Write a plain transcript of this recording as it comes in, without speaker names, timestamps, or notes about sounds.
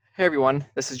Hey everyone,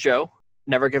 this is Joe.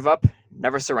 Never give up,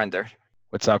 never surrender.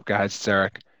 What's up, guys? It's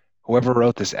Eric. Whoever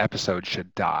wrote this episode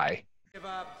should die. Give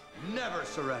up, never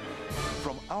surrender.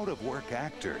 From out-of-work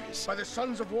actors By the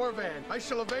sons of Warvan, I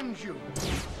shall avenge you.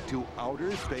 to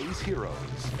outer space heroes,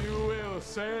 You will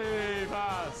save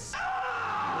us.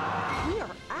 We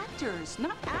are actors,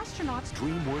 not astronauts.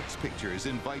 DreamWorks Pictures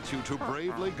invites you to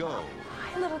bravely go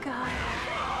Hi, little guy.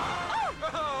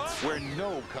 where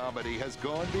no comedy has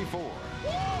gone before.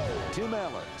 Tim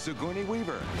Allen, Sigourney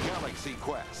Weaver, Galaxy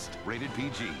Quest, rated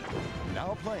PG.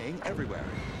 Now playing everywhere.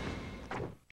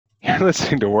 You're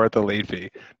listening to Worth the Late Fee,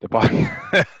 the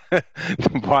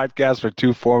podcast where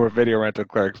two former video rental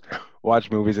clerks watch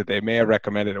movies that they may have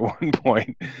recommended at one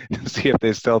point to see if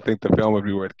they still think the film would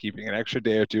be worth keeping an extra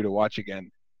day or two to watch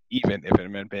again, even if it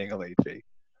meant paying a late fee.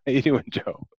 How you doing,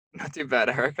 Joe? Not too bad,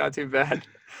 Eric. Not too bad.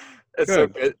 It's so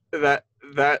good that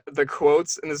the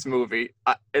quotes in this movie,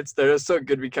 they're just so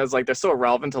good because like they're so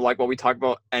relevant to like what we talk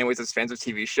about anyways as fans of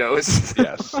TV shows.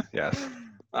 Yes.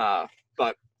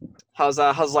 But how's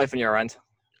life on your end?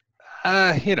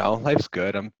 Life's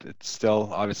good. It's still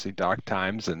obviously dark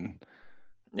times in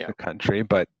the country,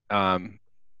 but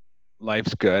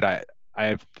life's good.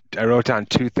 I wrote down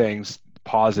two things,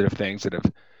 positive things that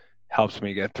have helped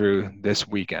me get through this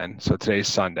weekend. So today's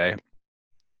Sunday.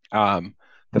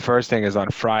 The first thing is on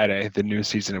Friday, the new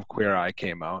season of Queer Eye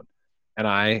came out, and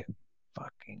I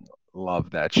fucking love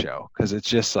that show because it's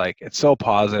just like it's so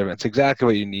positive. It's exactly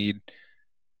what you need,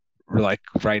 like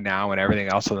right now when everything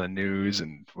else on the news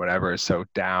and whatever is so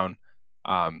down.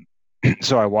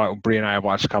 So Bree and I have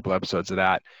watched a couple episodes of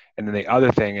that, and then the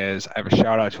other thing is I have a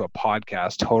shout out to a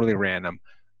podcast, totally random.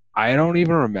 I don't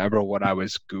even remember what I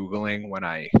was Googling when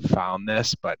I found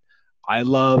this, but I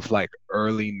love like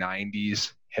early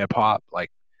 90s hip hop, like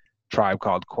Tribe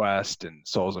Called Quest and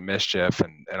Souls of Mischief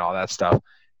and all that stuff.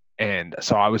 And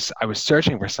so I was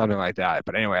searching for something like that.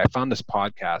 But anyway, I found this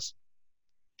podcast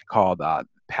called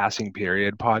Passing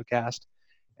Period Podcast.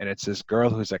 And it's this girl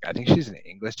who's like, I think she's an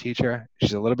English teacher.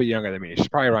 She's a little bit younger than me. She's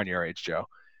probably around your age, Joe.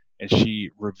 And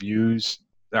she reviews,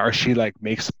 or she like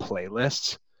makes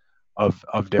playlists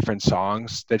of different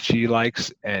songs that she likes,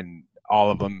 and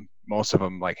all of them, most of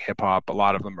them like hip hop, a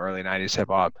lot of them early 90s hip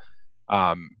hop.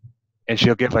 And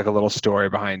she'll give like a little story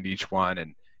behind each one,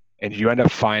 and you end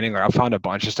up finding, like I found a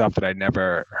bunch of stuff that I'd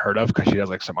never heard of because she does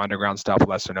like some underground stuff,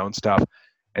 lesser known stuff,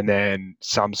 and then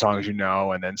some songs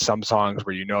and then some songs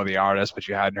where you know the artist but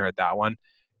you hadn't heard that one.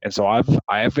 And so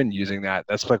I have been using that.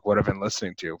 That's like what I've been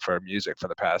listening to for music for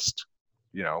the past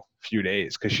few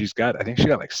days, because I think she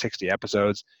got like 60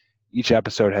 episodes. Each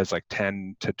episode has like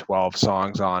 10 to 12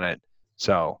 songs on it,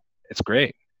 so it's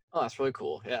great. Oh, that's really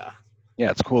cool. Yeah,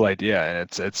 it's a cool idea,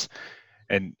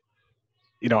 and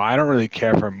I don't really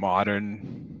care for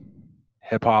modern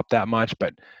hip hop that much,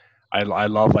 but I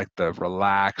love like the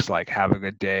relax, like have a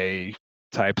good day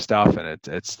type stuff, and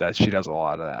it's that she does a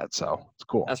lot of that, so it's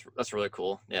cool. That's really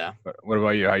cool. Yeah. But what about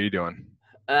you? How you doing?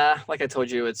 Like I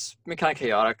told you, it's been kind of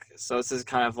chaotic. So this is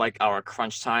kind of like our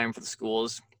crunch time for the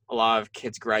schools. A lot of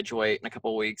kids graduate in a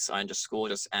couple of weeks, and just school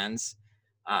just ends.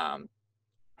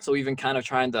 So we've been kind of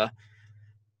trying to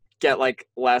get like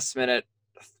last minute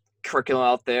curriculum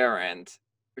out there, and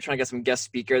we're trying to get some guest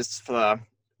speakers for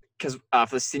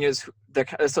the seniors. They're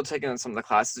still taking some of the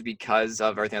classes because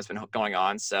of everything that's been going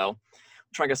on. So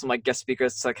we're trying to get some like guest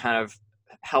speakers to kind of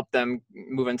help them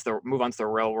move on to the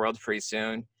real world pretty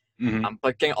soon. Mm-hmm.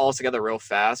 But getting all together real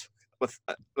fast with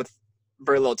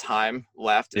very little time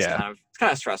left is kind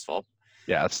of stressful.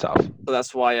 Yeah, it's tough. So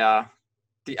that's why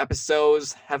the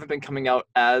episodes haven't been coming out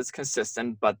as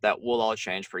consistent, but that will all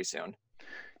change pretty soon.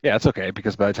 Yeah, it's okay,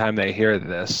 because by the time they hear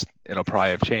this, it'll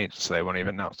probably have changed, so they won't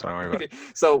even know. So don't worry about it.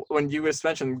 So when you just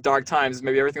mentioned dark times,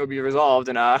 maybe everything will be resolved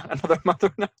in another month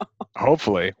or now.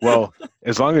 Hopefully. Well,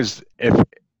 as long as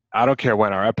I don't care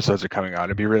when our episodes are coming out.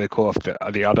 It'd be really cool if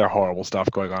the other horrible stuff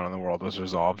going on in the world was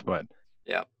resolved. But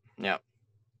yeah.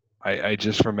 I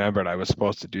just remembered I was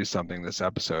supposed to do something this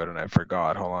episode and I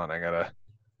forgot. Hold on, I gotta.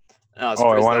 I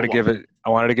wanted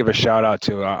to give a shout out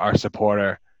to our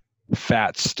supporter,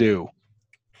 Fat Stew.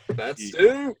 Fat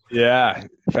Stew. Yeah,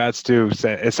 Fat Stew.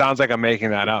 It sounds like I'm making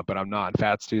that up, but I'm not.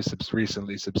 Fat Stew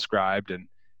recently subscribed and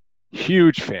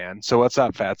huge fan. So what's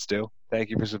up, Fat Stew? Thank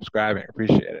you for subscribing.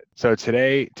 Appreciate it. So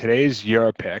today's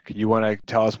your pick. You want to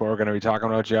tell us what we're going to be talking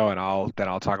about, Joe, and I'll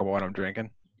talk about what I'm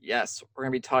drinking? Yes, we're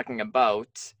going to be talking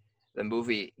about the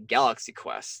movie Galaxy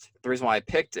Quest. The reason why I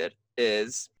picked it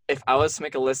is if I was to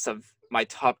make a list of my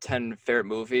top 10 favorite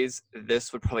movies,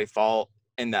 this would probably fall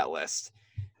in that list.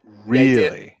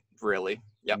 Really? Really.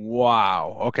 Yep.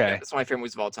 Wow. Okay. Yeah, it's one of my favorite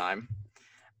movies of all time.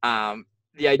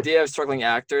 the idea of struggling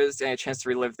actors and a chance to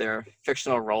relive their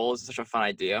fictional roles is such a fun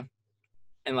idea.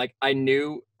 And like I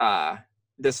knew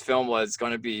this film was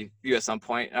going to be viewed at some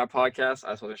point in our podcast.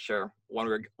 I just wasn't sure when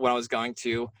I was going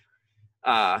to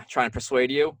try and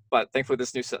persuade you, but thankfully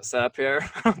this new setup here,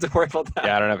 I don't have to worry about that.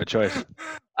 Yeah, I don't have a choice.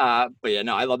 But yeah,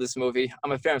 no, I love this movie.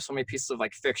 I'm a fan of so many pieces of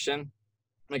like fiction.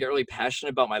 I get really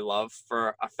passionate about my love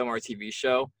for a film or a TV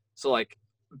show. So like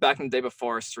back in the day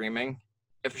before streaming,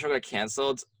 if a show got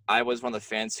canceled, I was one of the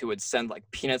fans who would send like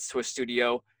peanuts to a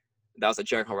studio. That was a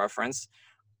Jericho reference.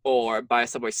 Or buy a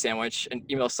Subway sandwich and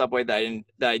email Subway that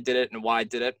I did it and why I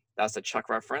did it. That's a Chuck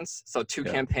reference. So two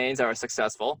campaigns that were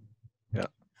successful. Yeah.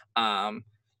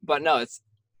 But no,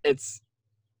 it's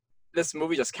this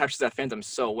movie just captures that fandom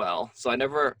so well. So I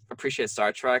never appreciated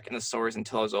Star Trek and the stories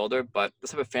until I was older, but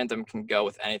this type of fandom can go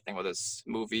with anything, whether it's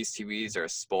movies, TVs, or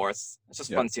sports. It's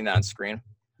just fun seeing that on screen.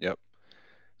 Yep.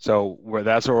 So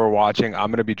that's what we're watching.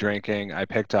 I'm gonna be drinking. I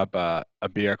picked up a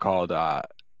beer called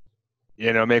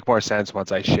make more sense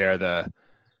once I share the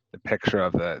picture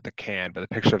of the can, but the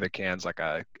picture of the can's like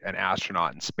an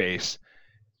astronaut in space,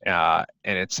 and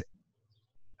it's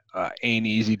Ain't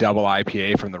Easy Double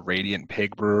IPA from the Radiant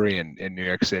Pig Brewery in New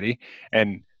York City.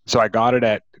 And so I got it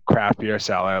at Craft Beer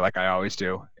Cellar, like I always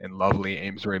do, in lovely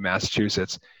Amesbury,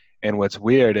 Massachusetts. And what's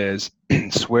weird is,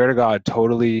 swear to God,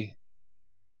 totally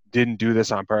didn't do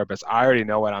this on purpose. I already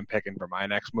know what I'm picking for my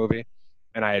next movie.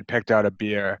 And I had picked out a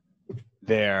beer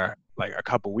there like a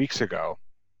couple weeks ago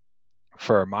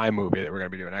for my movie that we're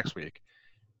going to be doing next week.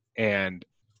 And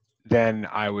then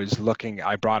I was looking,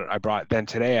 then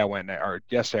today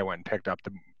yesterday I went and picked up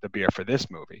the beer for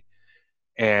this movie.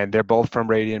 And they're both from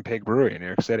Radiant Pig Brewery in New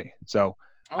York City. So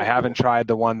I haven't tried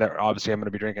the one that obviously I'm going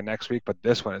to be drinking next week, but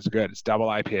this one is good. It's double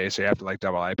IPA, so you have to like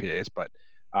double IPAs, but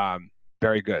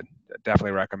very good.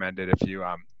 Definitely recommend it if you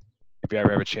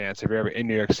ever have a chance. If you're ever in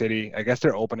New York City, I guess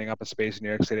they're opening up a space in New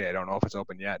York City. I don't know if it's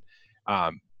open yet,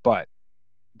 but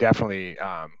definitely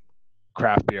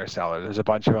Craft Beer Cellar. There's a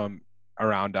bunch of them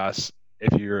around us.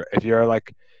 If you're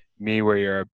like me, where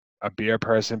you're a beer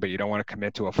person but you don't want to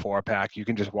commit to a 4-pack, you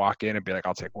can just walk in and be like,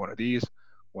 I'll take one of these,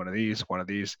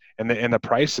 and the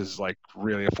price is like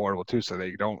really affordable too. So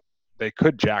they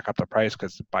could jack up the price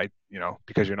because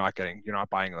you're not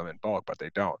buying them in bulk, but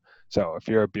they don't. So if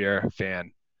you're a beer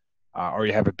fan, or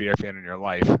you have a beer fan in your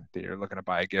life that you're looking to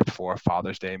buy a gift for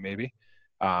Father's Day, maybe,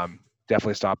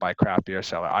 definitely stop by Craft Beer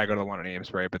Cellar. I go to the one in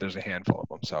Amesbury, but there's a handful of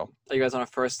them. So are you guys on a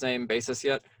first name basis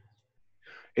yet?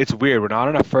 It's weird. We're not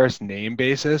on a first name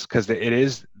basis because it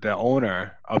is the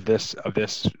owner of this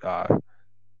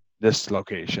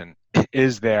location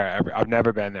is there. I've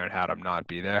never been there and had him not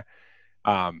be there.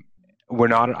 We're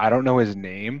not. I don't know his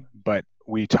name, but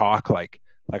we talk like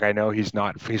I know he's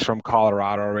not. He's from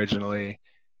Colorado originally.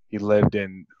 He lived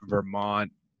in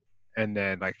Vermont, and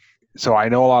then so I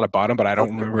know a lot about him, but I don't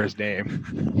remember his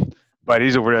name. But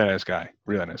he's a really nice guy.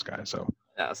 So.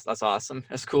 Yes, that's awesome.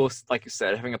 It's cool, like you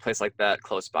said, having a place like that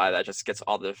close by that just gets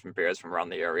all the different beers from around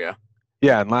the area.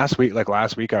 Yeah, and last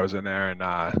week I was in there and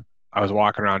I was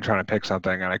walking around trying to pick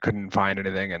something and I couldn't find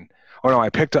anything. And I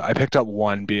picked up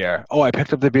one beer. Oh, I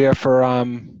picked up the beer for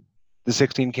the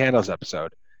 16 Candles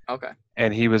episode. Okay.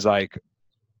 And he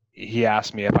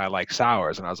asked me if I like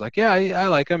sours, and I was like, yeah, I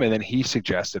like them. And then he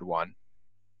suggested one,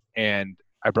 and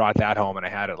I brought that home and I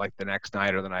had it like the next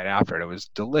night or the night after, and it was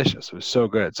delicious. It was so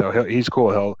good. So he's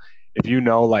cool. If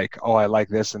like, oh, I like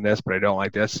this and this, but I don't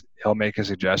like this, he'll make a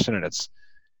suggestion, and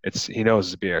he knows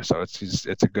his beer, so it's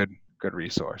a good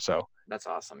resource. So that's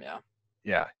awesome. Yeah.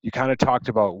 Yeah. You kind of talked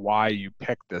about why you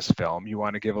picked this film. You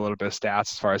want to give a little bit of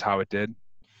stats as far as how it did?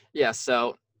 Yeah.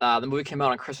 So the movie came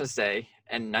out on Christmas Day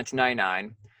in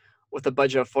 1999. With a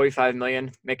budget of $45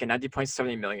 million, making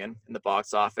 $90.70 million in the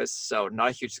box office, so not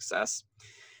a huge success.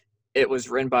 It was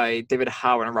written by David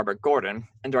Howard and Robert Gordon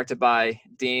and directed by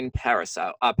Dean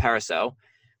Pariseau.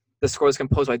 The score was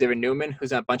composed by David Newman,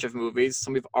 who's in a bunch of movies,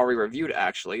 some we've already reviewed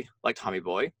actually, like Tommy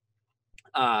Boy.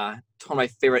 One of my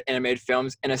favorite animated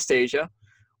films, Anastasia,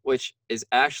 which is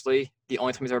actually the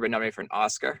only time he's ever been nominated for an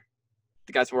Oscar.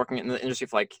 The guy's been working in the industry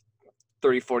for like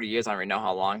 30, 40 years, I don't even know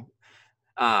how long.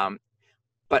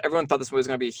 But everyone thought this movie was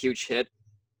going to be a huge hit.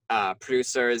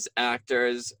 Producers,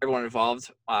 actors, everyone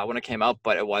involved when it came out,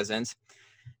 but it wasn't.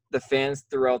 The fans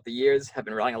throughout the years have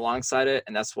been rallying alongside it,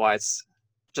 and that's why it's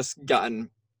just gotten,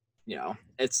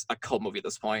 it's a cult movie at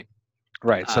this point.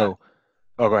 Right. So,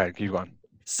 go ahead. Keep going.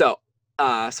 So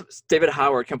David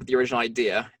Howard came up with the original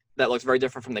idea that looks very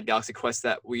different from the Galaxy Quest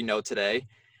that we know today.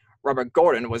 Robert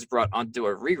Gordon was brought on to do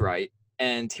a rewrite,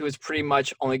 and he was pretty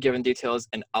much only given details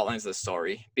and outlines of the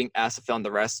story, being asked to fill in the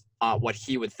rest on what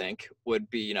he would think would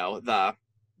be, the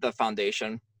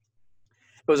foundation.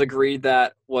 was agreed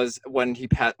that was when he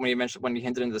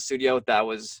hinted into the studio, it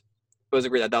was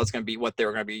agreed that was going to be what they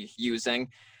were going to be using.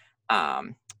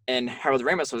 And Harold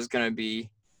Ramis was going to be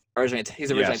originally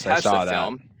attached to the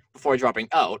film before dropping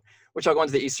out, which I'll go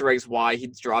into the Easter eggs why he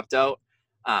dropped out.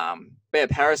 But yeah,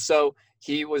 Paris. So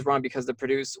he was wrong because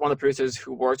one of the producers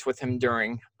who worked with him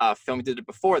during a film he did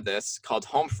before this called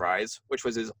Home Fries, which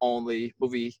was his only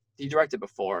movie he directed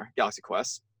before Galaxy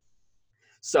Quest.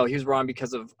 So he was wrong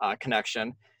because of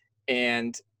connection.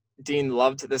 And Dean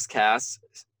loved this cast.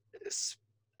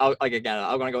 I'm going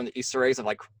to go into Easter eggs of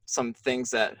like some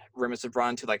things that Ramis had brought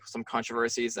into, like some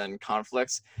controversies and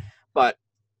conflicts. But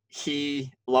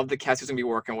he loved the cast he was going to be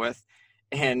working with.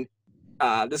 And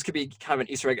this could be kind of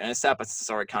an Easter egg in a set, but it's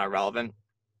already kind of relevant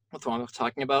with what I'm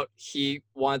talking about. He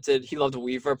loved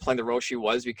Weaver playing the role she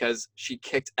was because she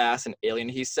kicked ass in Alien,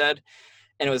 he said.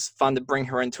 And it was fun to bring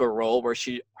her into a role where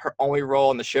her only role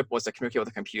on the ship was to communicate with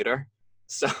a computer.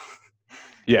 So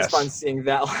yes, it's fun seeing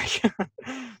that.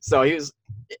 So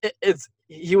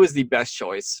he was the best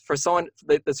choice for someone.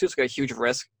 The studio's got a huge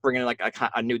risk bringing in like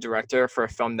a new director for a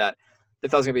film that they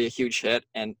thought was gonna be a huge hit,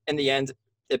 and in the end,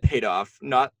 it paid off.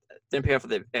 Didn't pay off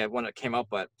when it came out,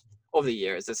 but over the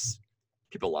years,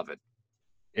 people love it.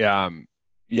 Yeah.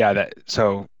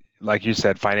 So like you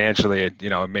said, financially,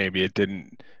 maybe it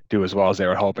didn't do as well as they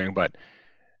were hoping, but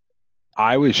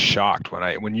I was shocked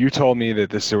when you told me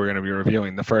that we're going to be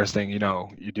reviewing. The first thing you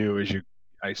do is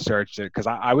I searched it because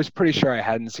I was pretty sure I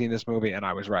hadn't seen this movie, and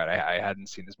I was right. I hadn't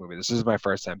seen this movie. This is my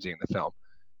first time seeing the film,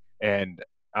 and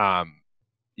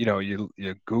you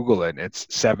Google it. And it's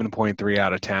 7.3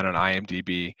 out of 10 on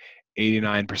IMDb,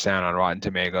 89% on Rotten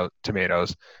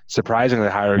Tomatoes. Surprisingly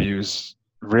high reviews,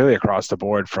 really across the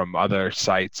board from other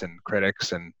sites and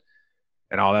critics and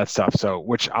all that stuff. So,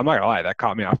 which I'm not gonna lie, that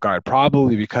caught me off guard.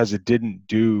 Probably because it didn't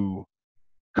do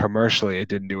commercially, it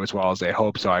didn't do as well as they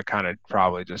hoped. So I kind of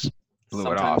probably just blew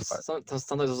it off. Sometimes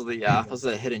those are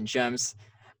the hidden gems.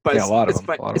 But yeah,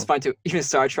 it's fine too. Even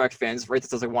Star Trek fans rate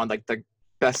this as like one like the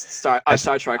best Star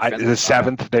Trek fans. The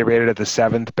seventh, they rated it the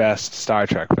 7th best Star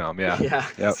Trek film. Yeah. Yeah.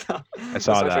 Yep. So, I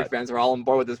saw Star that. Trek fans are all on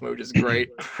board with this movie, which is great.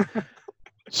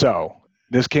 So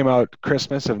this came out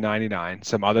Christmas of '99.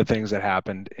 Some other things that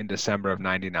happened in December of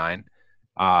 '99.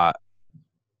 I'll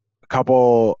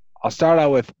start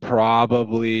out with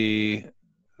probably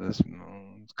a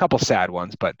couple sad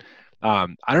ones, but I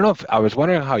don't know if I was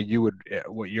wondering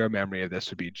what your memory of this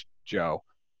would be, Joe.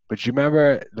 But you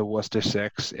remember the Worcester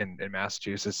Six in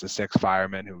Massachusetts, the 6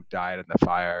 firemen who died in the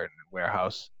fire in the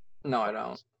warehouse? No, I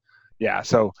don't. Yeah,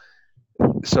 so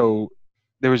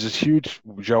there was this huge,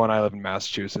 Joe and I live in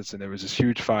Massachusetts, and there was this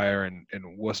huge fire in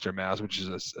Worcester, Mass, which is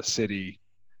a city,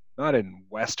 not in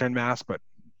Western Mass, but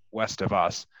west of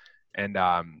us. And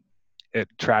it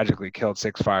tragically killed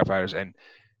 6 firefighters. And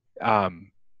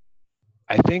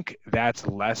I think that's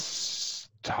less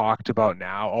talked about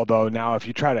now. Although now, if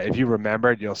you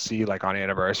remember it, you'll see like on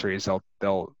anniversaries,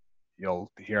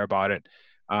 you'll hear about it.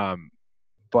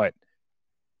 But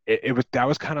that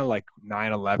was kind of like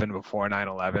 9/11 before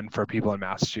 9/11 for people in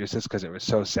Massachusetts because it was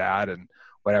so sad and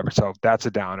whatever. So that's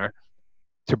a downer.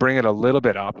 To bring it a little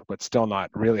bit up, but still not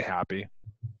really happy,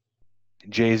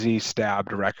 Jay-Z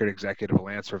stabbed record executive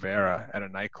Lance Rivera at a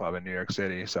nightclub in New York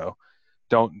City. So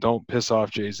don't piss off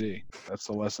Jay-Z. That's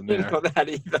the lesson there. Didn't know that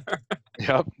either.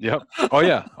 Yep. Oh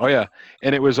yeah.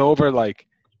 And it was over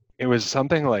it was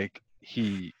something like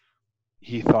he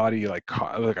thought he like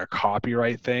a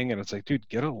copyright thing, and it's like, dude,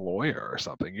 get a lawyer or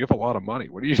something. You have a lot of money.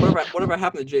 Whatever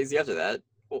happened to Jay-Z after that?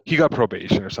 He got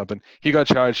probation or something. He got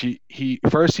charged. He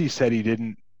said he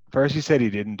didn't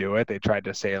do it. They tried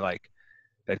to say like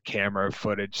that camera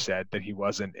footage said that he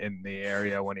wasn't in the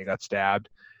area when he got stabbed,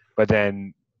 but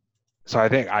then. So I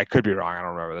think, I could be wrong, I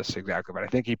don't remember this exactly, but I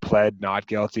think he pled not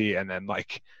guilty, and then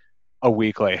like a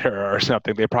week later or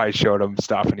something, they probably showed him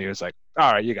stuff, and he was like,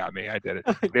 all right, you got me, I did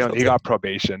it. He got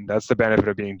probation. That's the benefit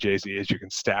of being Jay-Z, is you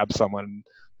can stab someone in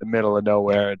the middle of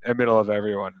nowhere, in the middle of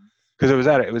everyone. Because it was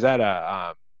at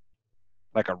a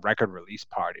like a record release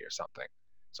party or something.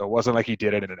 So it wasn't like he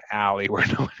did it in an alley where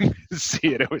no one could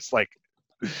see it. It was like,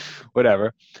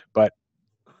 whatever. But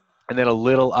and then a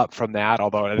little up from that,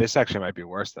 although this actually might be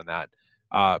worse than that,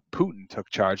 Putin took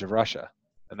charge of Russia,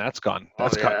 and that's gone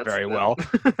very well.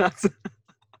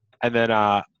 And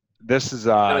then this is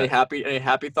any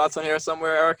happy thoughts on here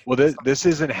somewhere, Eric? Well, this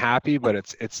isn't happy, but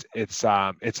it's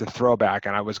a throwback,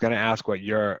 and I was going to ask what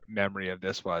your memory of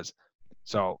this was.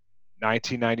 So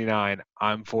 1999,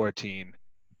 I'm 14.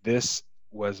 This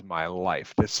was my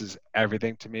life. This is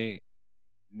everything to me.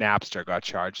 Napster got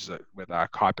charged with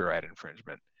copyright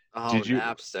infringement. Oh,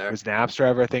 Napster. Was Napster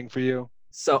ever a thing for you?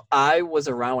 So I was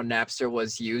around when Napster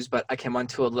was used, but I came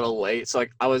onto it a little late. So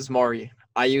like I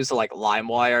used like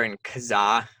LimeWire and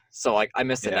Kazaa. So like I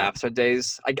missed the Yeah. Napster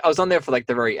days. I was on there for like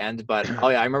the very end, but oh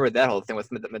yeah, I remember that whole thing with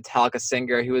the Metallica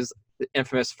singer. He was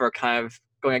infamous for kind of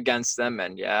going against them,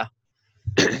 and yeah,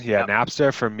 Yeah, yep.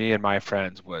 Napster for me and my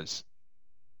friends was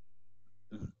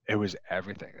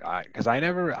everything.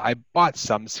 I bought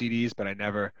some CDs, but I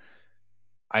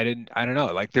don't know.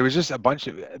 Like there was just a bunch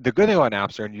of the good thing about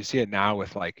Napster, and you see it now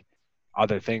with like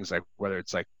other things, like whether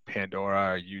it's like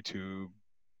Pandora or YouTube,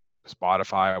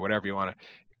 Spotify, or whatever you want to,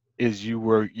 is you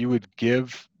would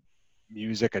give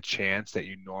music a chance that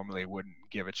you normally wouldn't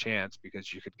give a chance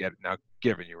because you could get it now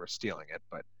given you were stealing it,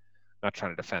 but not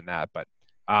trying to defend that. But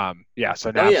yeah,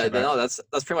 so Oh yeah, Napster, no, that's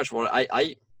pretty much what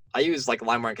I use like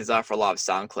LimeWire and Kazaa for a lot of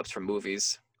sound clips from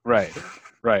movies. right.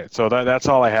 Right. So that's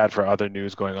all I had for other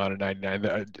news going on in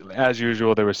 '99. As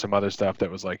usual, there was some other stuff that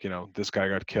was like, this guy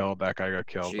got killed, that guy got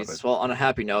killed. Jesus. Well, on a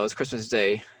happy note, it's Christmas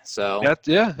Day, so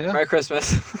Yeah. Merry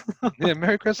Christmas. Yeah,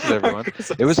 Merry Christmas, everyone. Merry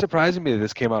Christmas. It was surprising me that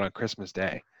this came out on Christmas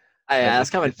Day. Yeah,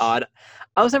 that's kind of odd.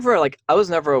 I was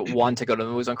never one to go to the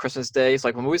movies on Christmas Day. So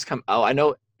like when movies come out, I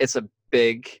know it's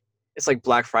like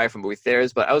Black Friday for movie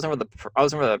theaters, but I was never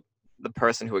the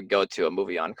person who would go to a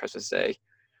movie on Christmas Day.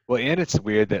 Well, and it's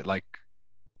weird that like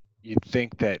you'd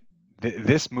think that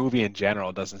this movie in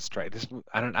general doesn't strike this.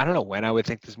 I don't know when I would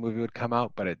think this movie would come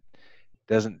out, but it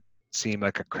doesn't seem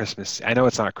like a Christmas. I know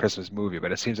it's not a Christmas movie,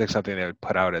 but it seems like something they would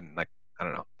put out in like, I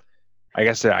don't know. I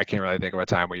guess I can't really think of a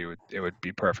time where it would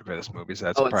be perfect for this movie. So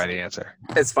that's probably the answer.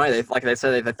 It's funny. They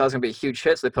said they thought it was gonna be a huge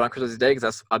hit, so they put it on Christmas Day because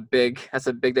that's a big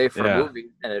day for a movie,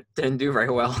 and it didn't do very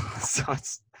well. So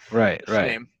it's right.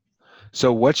 Shame.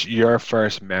 So what's your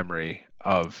first memory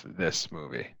of this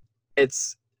movie?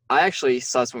 I actually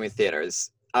saw this movie in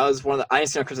theaters. I didn't see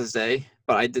it on Christmas Day,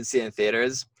 but I did see it in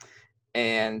theaters,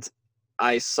 and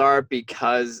I saw it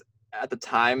because at the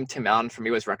time Tim Allen for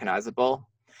me was recognizable.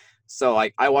 So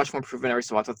like I watched Home Improvement every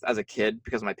so often as a kid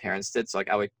because my parents did. So like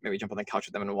I would maybe jump on the couch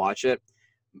with them and watch it.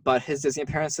 But his Disney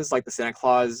appearances, like the Santa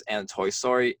Claus and Toy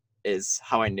Story, is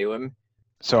how I knew him.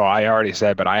 So I already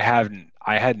said, but I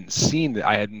hadn't seen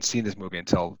this movie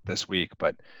until this week.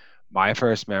 But my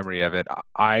first memory of it,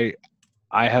 I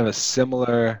have a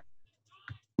similar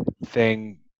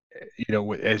thing,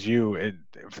 as you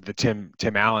for the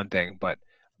Tim Allen thing, but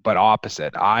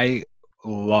opposite. I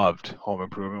loved Home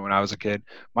Improvement when I was a kid.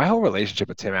 My whole relationship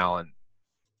with Tim Allen,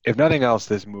 if nothing else,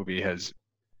 this movie has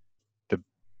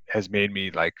made me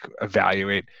like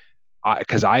evaluate,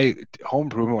 because Home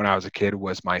Improvement when I was a kid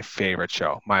was my favorite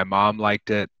show. My mom liked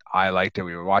it. I liked it.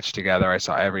 We would watch together. I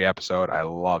saw every episode. I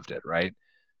loved it. Right.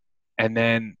 And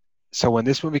then, so when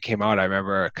this movie came out, I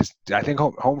remember, because I think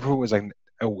Home Improvement was like,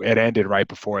 it ended right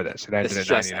before this. It ended in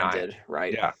 '99. Ended,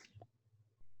 right. Yeah.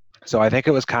 So I think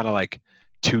it was kind of like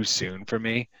too soon for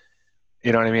me.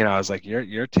 You know what I mean? I was like,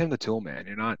 you're Tim the Tool Man.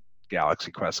 You're not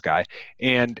Galaxy Quest guy.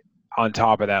 And on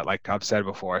top of that, like I've said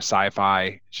before, sci-fi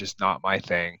is just not my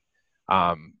thing.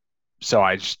 So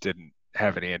I just didn't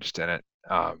have any interest in it.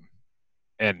 But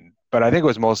I think it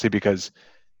was mostly because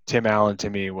Tim Allen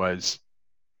to me was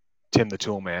Tim the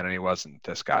Tool Man, and he wasn't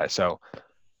this guy. So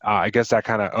I guess that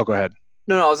kind of. Oh, go ahead.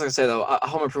 No, I was gonna say though,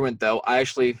 Home Improvement though, I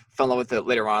actually fell in love with it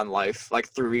later on in life, like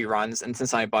through reruns, and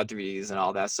since I bought DVDs and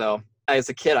all that. So as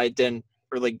a kid, I didn't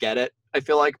really get it. I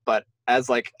feel like, but as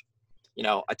like,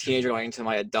 a teenager going into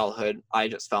my adulthood, I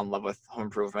just fell in love with Home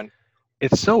Improvement.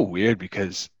 It's so weird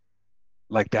because,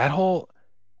 like that whole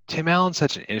Tim Allen's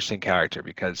such an interesting character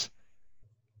because,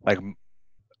 like,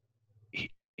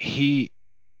 he's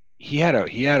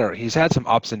had some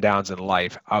ups and downs in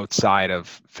life outside of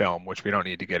film, which we don't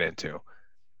need to get into.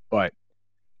 But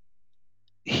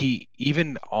he,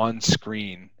 even on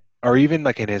screen, or even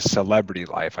like in his celebrity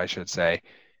life, I should say,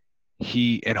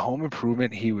 in Home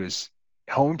Improvement, he was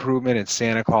Home Improvement and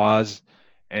Santa Claus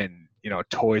and,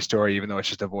 Toy Story, even though it's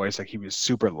just a voice, like he was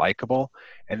super likable.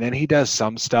 And then he does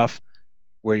some stuff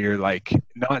where you're like,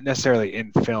 not necessarily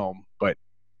in film, but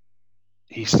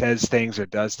he says things or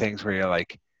does things where you're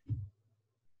like,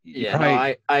 yeah, probably,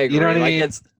 no, I agree. You know what I mean?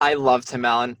 I love Tim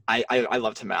Allen. I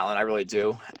love Tim Allen. I really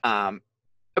do.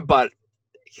 But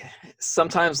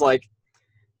sometimes, like,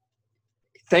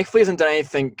 thankfully, he hasn't done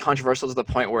anything controversial to the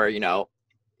point where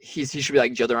he should be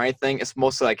like jailed or anything. It's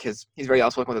mostly like he's very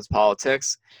outspoken with his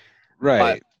politics,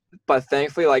 right? But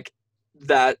thankfully, like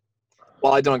that.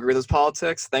 While I don't agree with his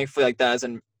politics, thankfully, like that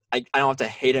isn't. I don't have to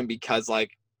hate him because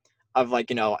of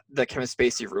the Kevin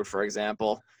Spacey route, for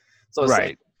example. So it's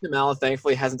like, Tim Allen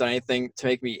thankfully hasn't done anything to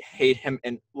make me hate him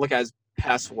and look at his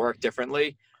past work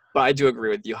differently. But I do agree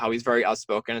with you how he's very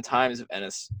outspoken at times, and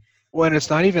it's when it's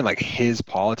not even like his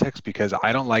politics, because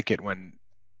I don't like it when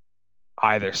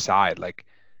either side like.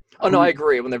 Oh no, I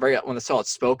agree. When they're so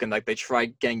outspoken, like they try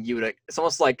getting you to. It's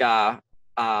almost like God,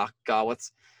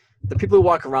 what's the people who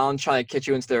walk around trying to get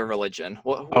you into their religion?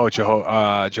 Oh,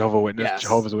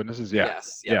 Jehovah's Witnesses. Yeah,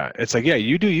 Yes. yeah. It's like, yeah,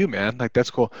 you do you, man. Like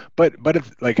that's cool. But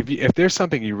if there's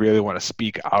something you really want to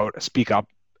speak up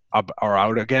or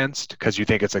out against because you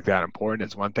think it's like that important,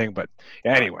 it's one thing. But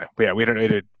yeah, anyway, yeah, we don't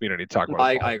need to talk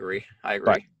about it. I agree.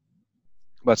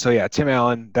 But so yeah, Tim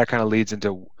Allen. That kind of leads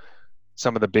into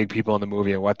some of the big people in the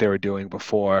movie and what they were doing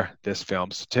before this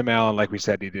film. So Tim Allen, like we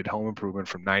said, he did Home Improvement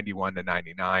from 91 to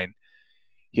 99.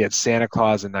 He had Santa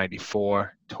Claus in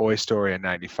 94, Toy Story in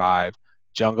 95,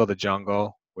 Jungle the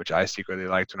Jungle, which I secretly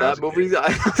liked when I was a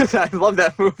kid. I love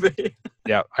that movie.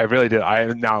 Yeah, I really did. I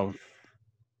haven't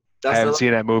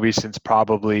seen that movie since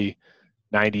probably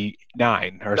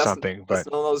 99 or something. But it's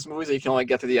one of those movies that you can only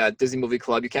get through the Disney Movie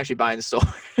Club. You can actually buy in the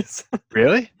stores.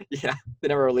 Really? Yeah, they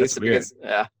never released it because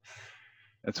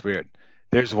That's weird.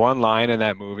 There's one line in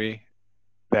that movie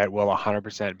that will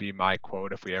 100% be my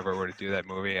quote if we ever were to do that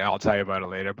movie. I'll tell you about it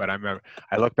later. But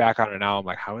I look back on it now. I'm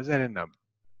like, how is that in a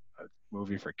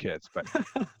movie for kids? But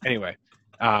anyway,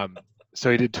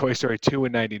 so he did Toy Story 2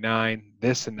 in 99,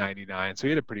 this in 99. So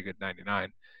he had a pretty good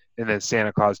 99. And then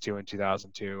Santa Claus 2 in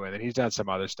 2002. And then he's done some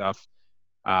other stuff.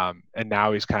 And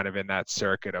now he's kind of in that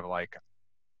circuit of like,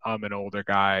 I'm an older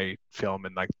guy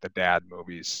filming like the dad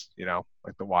movies,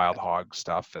 like the Wild Hog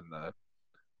stuff and the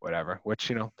whatever,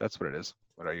 which, that's what it is.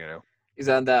 What are you gonna do? He's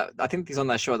on that. I think he's on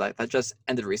that show that just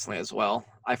ended recently as well.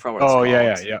 I forgot what it's called.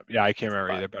 Yeah. I can't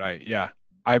remember either, but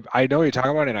I know what you're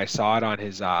talking about, and I saw it on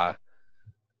his like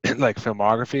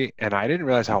filmography, and I didn't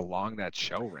realize how long that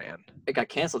show ran. It got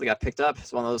canceled. It got picked up.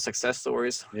 It's one of those success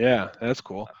stories. Yeah, that's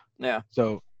cool. Yeah.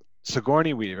 So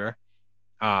Sigourney Weaver,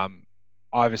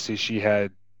 obviously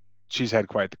she's had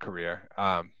quite the career.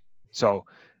 So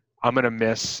I'm gonna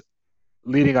miss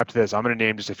leading up to this. I'm gonna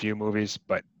name just a few movies,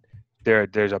 but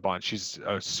there's a bunch. She's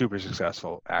a super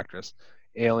successful actress.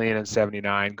 Alien in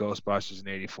 79, Ghostbusters in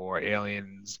 84,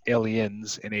 Aliens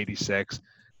in 86,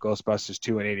 Ghostbusters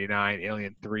 2 in 89,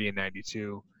 Alien 3 in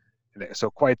 92.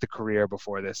 So quite the career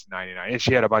before this in 99. And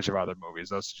she had a bunch of other movies.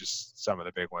 Those are just some of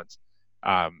the big ones.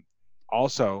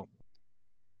 Also,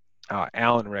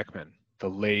 Alan Rickman, the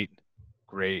late,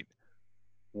 great,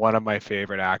 one of my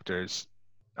favorite actors.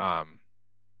 I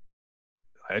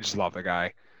just love the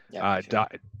guy.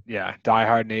 Die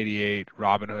Hard in 88,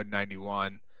 Robin Hood in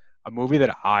 91. A movie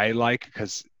that I like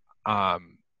because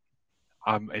I'm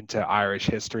into Irish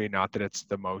history, not that it's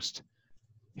the most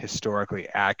historically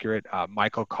accurate.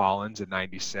 Michael Collins in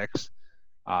 96,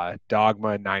 Dogma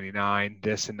in 99,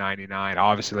 this in 99.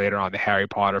 Obviously later on the Harry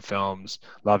Potter films,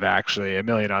 Love Actually, a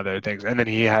million other things. And then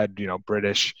he had,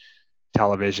 British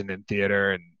television and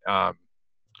theater, and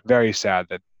very sad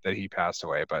that he passed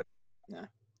away. But yeah.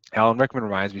 Alan Rickman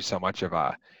reminds me so much of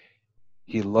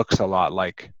he looks a lot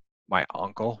like my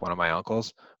uncle, one of my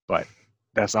uncles, but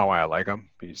that's not why I like him.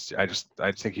 I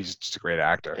think he's just a great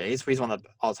actor. Yeah, he's one of the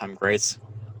all-time greats.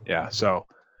 Yeah. So,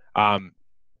 I'm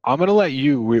gonna let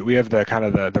you. We have the kind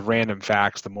of the random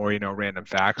facts. The more you know, random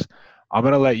facts. I'm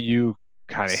gonna let you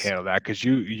kind of handle that because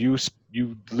you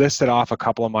listed off a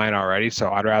couple of mine already. So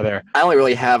I'd rather. I only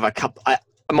really have a couple.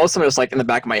 Most of them are just like in the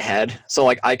back of my head, so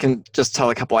like I can just tell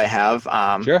a couple I have.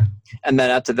 Sure. And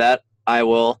then after that, I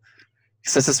will.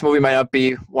 Since this movie might not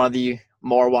be one of the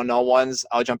more well-known ones,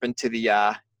 I'll jump into the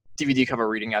DVD cover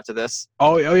reading after this.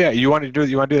 Oh yeah. You want to do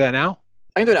that now?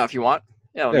 I can do it now if you want.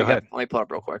 Yeah, let me pull it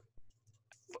up real quick.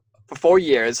 For 4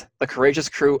 years, the courageous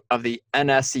crew of the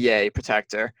NSCA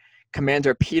Protector,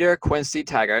 Commander Peter Quincy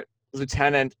Taggart,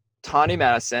 Lieutenant Tawny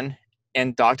Madison,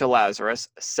 and Dr. Lazarus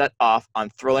set off on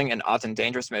thrilling and often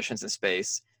dangerous missions in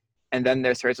space, and then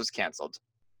their service was canceled.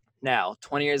 Now,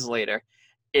 20 years later,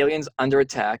 aliens under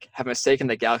attack have mistaken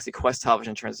the Galaxy Quest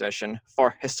television transmission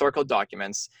for historical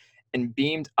documents and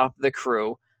beamed up the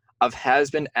crew of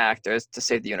has-been actors to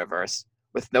save the universe.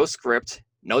 With no script,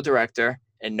 no director,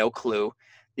 and no clue,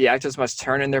 the actors must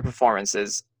turn in their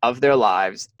performances of their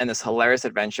lives in this hilarious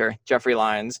adventure Jeffrey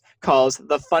Lyons calls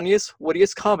the funniest,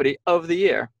 wittiest comedy of the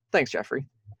year. Thanks, Jeffrey.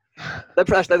 That's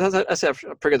a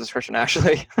pretty good description,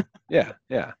 actually. Yeah.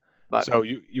 But, so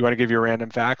you want to give your random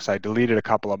facts? I deleted a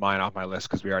couple of mine off my list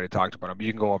because we already talked about them. But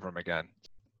you can go over them again.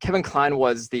 Kevin Kline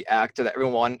was the actor that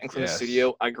everyone, including the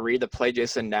studio, agreed to play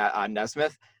Jason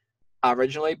Nesmith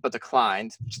originally, but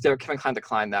declined. Kevin Kline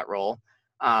declined that role.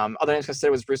 Other names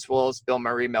considered was Bruce Willis, Bill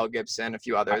Murray, Mel Gibson, a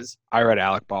few others. I read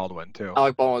Alec Baldwin, too.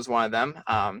 Alec Baldwin was one of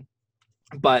them.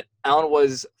 But Alan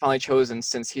was finally chosen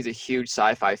since he's a huge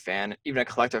sci-fi fan, even a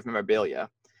collector of memorabilia.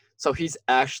 So he's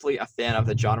actually a fan of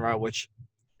the genre, which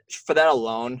for that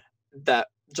alone, that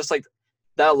just like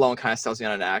that alone kind of sells you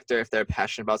on an actor if they're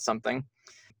passionate about something.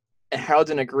 And Harold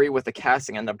didn't agree with the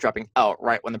casting, ended up dropping out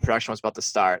right when the production was about to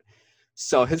start.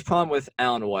 So his problem with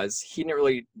Alan was he didn't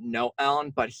really know Alan,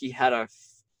 but he had a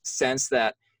sense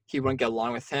that he wouldn't get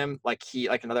along with him like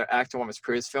another actor in one of his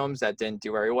previous films that didn't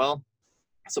do very well.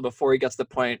 So before he gets to the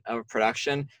point of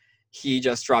production, he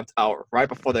just dropped out right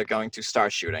before they're going to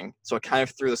start shooting. So it kind of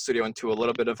threw the studio into a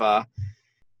little bit of a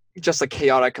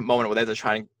chaotic moment where they're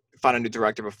trying to find a new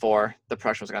director before the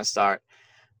production was going to start.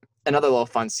 Another little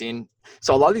fun scene.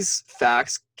 So a lot of these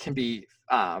facts can be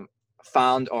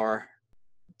found or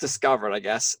discovered, I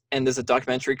guess. And there's a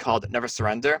documentary called Never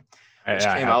Surrender. I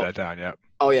have that down. Yep.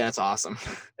 Oh yeah, it's awesome.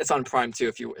 It's on Prime too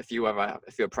if you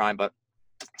have Prime. But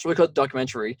it's a really cool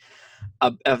documentary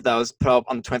that was put up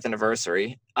on the 20th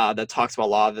anniversary that talks about a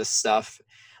lot of this stuff,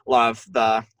 a lot of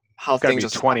the how it's things.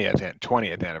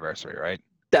 20th anniversary, right?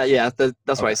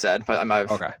 That's what I said, but I might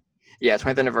have. Okay. Yeah,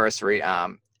 20th anniversary.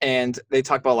 And they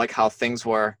talk about like how things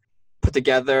were put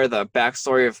together, the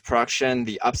backstory of production,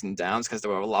 the ups and downs, because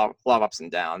there were a lot of ups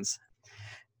and downs.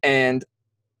 And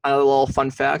another little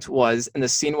fun fact was in the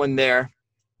scene when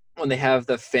they have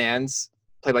the fans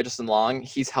played by Justin Long,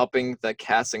 he's helping the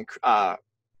cast and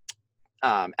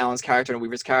Alan's character and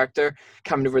Weaver's character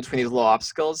kind of maneuver between these little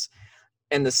obstacles.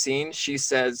 In the scene, she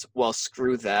says, "Well,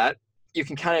 screw that." You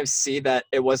can kind of see that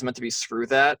it wasn't meant to be "screw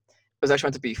that." It was actually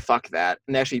meant to be "fuck that,"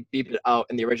 and they actually beeped it out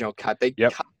in the original cut. They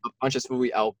cut a bunch of this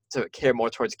movie out to cater more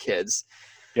towards kids.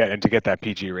 Yeah, and to get that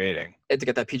PG rating. And to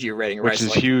get that PG rating, which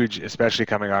is huge, especially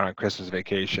coming out on Christmas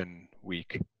vacation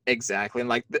week. Exactly, and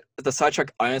like the Star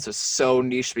Trek audience was so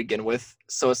niche to begin with,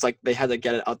 so it's like they had to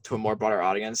get it out to a more broader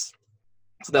audience.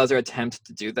 So that was their attempt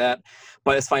to do that.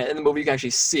 But it's fine. In the movie, you can actually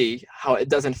see how it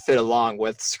doesn't fit along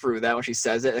with "screw that" when she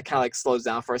says it. It kind of like slows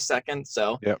down for a second.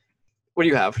 So, What do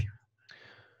you have?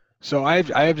 So I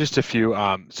have just a few.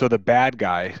 So the bad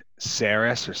guy,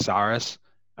 Saris,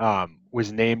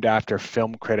 was named after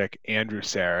film critic Andrew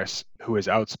Saris, who is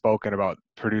outspoken about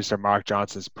producer Mark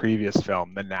Johnson's previous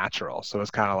film, The Natural. So it's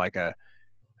kind of like an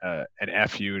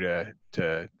FU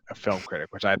to a film critic,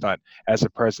 which I thought, as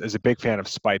a big fan of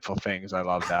spiteful things, I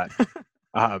love that.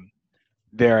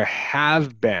 There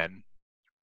have been,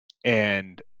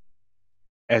 and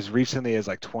as recently as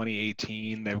like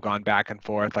 2018, they've gone back and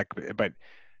forth. But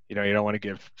you don't want to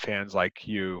give fans like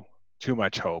you too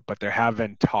much hope. But there have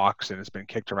been talks, and it's been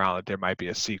kicked around that there might be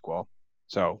a sequel.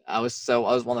 So I was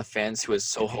one of the fans who was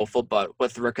so hopeful, but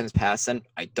with Rickon's passing,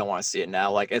 I don't want to see it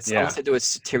now. Like I want to do a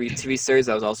TV series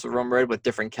that was also rumored with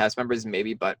different cast members,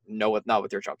 maybe, but not with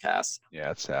the original cast.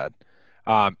 Yeah, it's sad.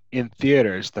 In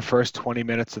theaters, the first 20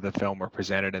 minutes of the film were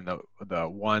presented in the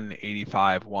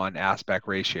 1:85:1 aspect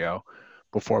ratio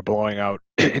before blowing out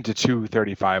into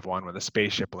 2:35:1 when the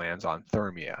spaceship lands on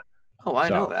Thermia. Oh, I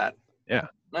know that. Yeah.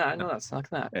 Yeah, I know that's not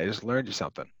that. I just learned you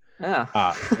something.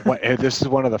 Yeah. This is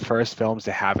one of the first films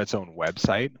to have its own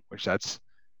website, which that's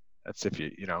if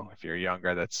you're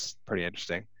younger, that's pretty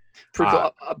interesting. Pretty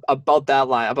cool. About that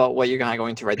line, about what you're kind of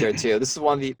going to right there too. This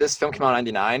film came out in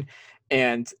 '99,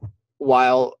 and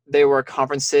while there were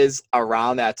conferences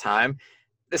around that time,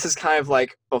 this is kind of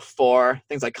like before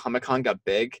things like Comic-Con got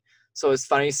big. So it's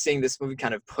funny seeing this movie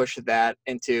kind of push that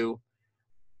into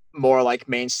more like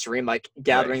mainstream, like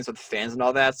gatherings with fans and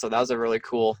all that. So that was a really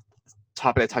cool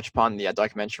topic I touched upon in the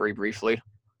documentary briefly.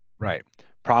 Right.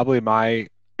 Probably my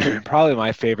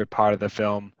favorite part of the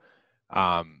film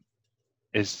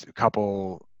is a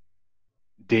couple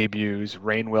debuts.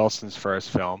 Rainn Wilson's first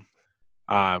film,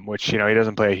 which he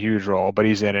doesn't play a huge role, but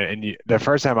he's in it. And the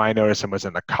first time I noticed him was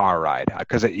in the car ride,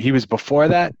 because he was before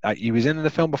that. He was in the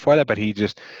film before that, but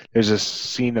there's this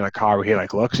scene in the car where he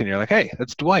like looks, and you're like, hey,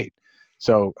 that's Dwight.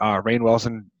 So Rainn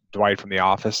Wilson, Dwight from The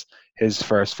Office, his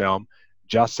first film.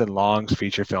 Justin Long's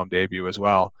feature film debut as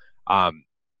well, and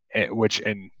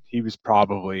he was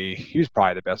probably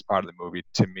the best part of the movie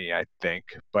to me, I think.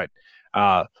 But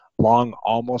Long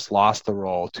almost lost the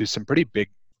role to some pretty big,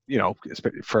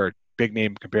 for a big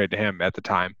name compared to him at the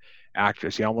time,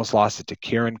 actors. He almost lost it to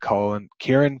Kieran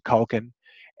Culkin,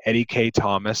 Eddie K.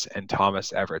 Thomas, and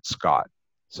Thomas Everett Scott.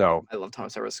 So I love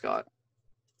Thomas Everett Scott.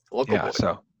 Local boy.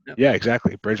 So yeah,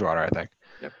 exactly. Bridgewater, I think.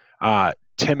 Yep.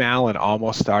 Tim Allen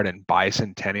almost starred in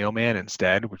Bicentennial Man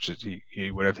instead, which is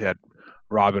he would have had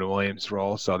Robin Williams'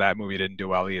 role. So that movie didn't do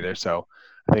well either. So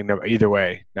I think either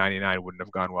way, 99 wouldn't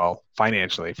have gone well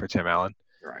financially for Tim Allen.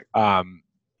 Right.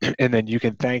 And then you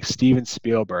can thank Steven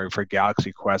Spielberg for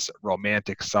Galaxy Quest's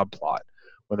romantic subplot.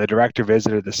 When the director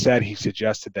visited the set, he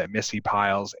suggested that Missy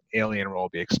Pyle's alien role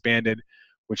be expanded,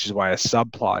 which is why a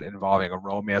subplot involving a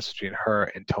romance between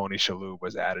her and Tony Shalhoub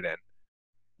was added in.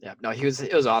 Yeah, no,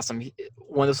 it was awesome.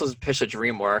 When this was pitched at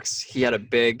DreamWorks,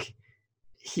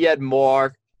 he had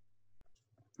more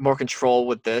control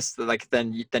with this, like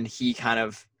than he kind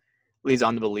of leads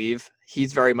on to believe.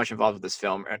 He's very much involved with this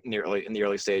film in the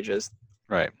early stages.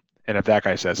 Right. And if that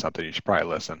guy says something, you should probably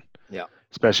listen. Yeah.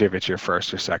 Especially if it's your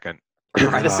first or second. The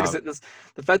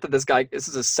fact that this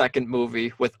is a second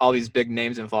movie with all these big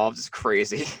names involved is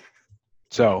crazy.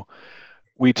 So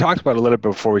we talked about a little bit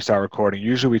before we start recording.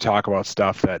 Usually we talk about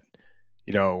stuff that,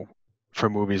 for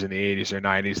movies in the 80s or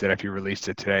 90s that if you released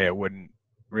it today, it wouldn't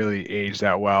really age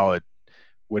that well. It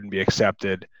wouldn't be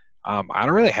accepted. I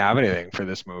don't really have anything for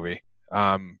this movie.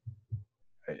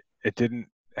 It didn't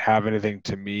have anything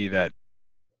to me that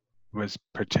was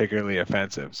particularly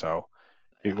offensive. So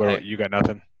you got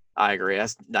nothing? I agree.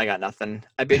 I got nothing.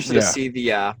 I'd be interested to see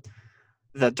the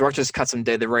director's cut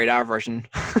someday, the rated R version.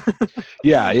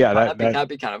 Yeah. That'd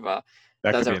be kind of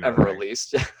that's ever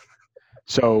released.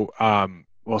 So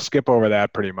we'll skip over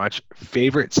that pretty much.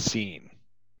 Favorite scene?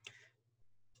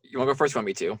 You want to go first? You want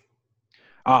me to?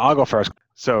 I'll go first.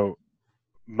 So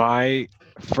the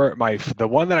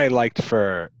one that I liked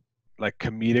for like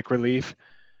comedic relief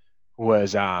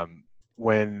was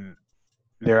when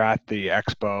they're at the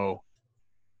expo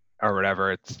or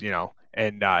whatever, it's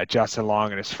and Justin Long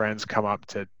and his friends come up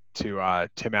to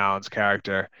Tim Allen's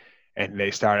character, and they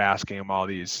start asking him all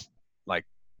these like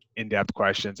in-depth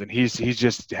questions, and he's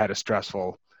just had a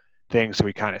stressful thing, so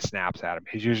he kind of snaps at him.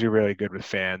 He's usually really good with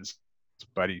fans,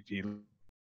 but he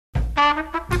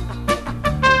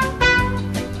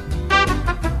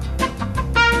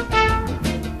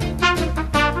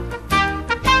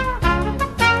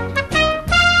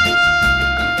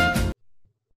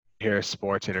hear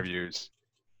sports interviews,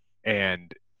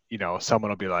 and someone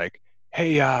will be like,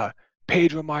 "Hey,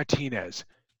 Pedro Martinez,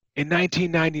 in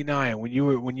 1999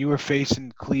 when you were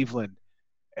facing Cleveland,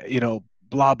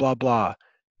 blah blah blah,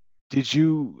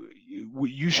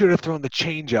 you should have thrown the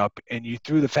changeup and you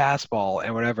threw the fastball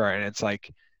and whatever." And it's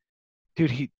like,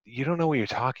 dude, you don't know what you're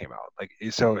talking about. Like,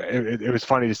 so it was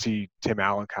funny to see Tim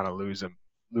Allen kind of lose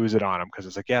it on him, because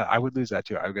it's like, yeah, I would lose that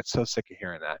too. I would get so sick of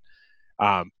hearing that.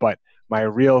 But my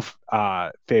real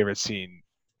favorite scene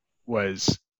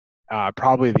was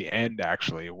probably the end,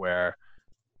 actually, where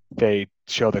they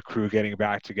show the crew getting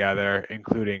back together,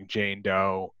 including Jane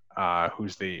Doe,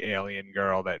 who's the alien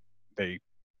girl that they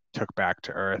took back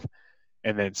to Earth,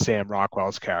 and then Sam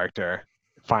Rockwell's character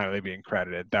finally being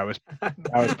credited. That was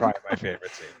probably my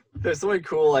favorite scene. There's something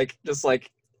cool, like just like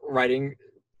writing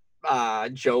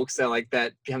jokes and like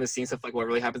that behind the scenes stuff, like what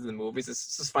really happens in the movies.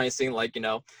 It's just funny seeing like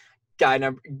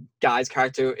guy's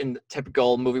character in the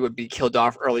typical movie would be killed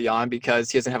off early on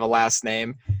because he doesn't have a last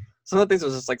name. Some of the things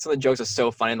was just like some of the jokes are so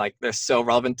funny and like they're so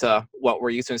relevant to what we're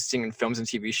used to seeing in films and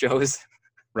TV shows.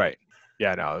 Right.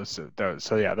 Yeah. No.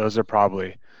 Those are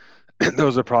probably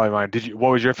mine. What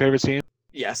was your favorite scene?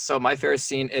 Yes. So my favorite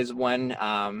scene is when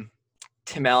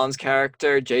Tim Allen's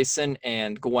character Jason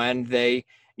and Gwen, they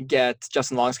get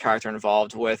Justin Long's character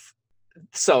involved with.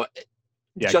 So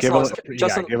yeah,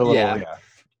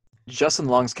 Justin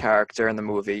Long's character in the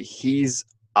movie, he's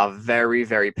a very,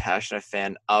 very passionate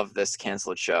fan of this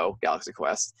canceled show, Galaxy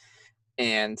Quest.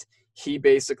 And he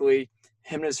basically,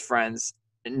 him and his friends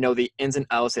know the ins and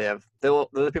outs. They're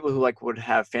the people who like would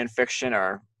have fan fiction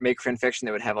or make fan fiction.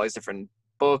 They would have all these different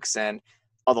books and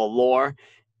all the lore.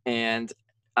 And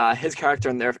his character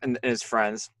and his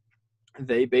friends,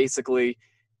 they basically,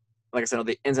 like I said, know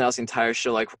the ins and outs of the entire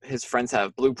show. Like his friends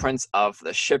have blueprints of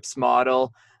the ship's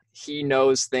model. He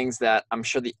knows things that I'm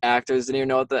sure the actors didn't even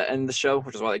know at the end of the show,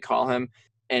 which is why they call him.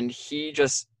 And he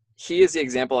is the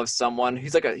example of someone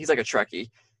he's like a Trekkie,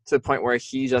 to the point where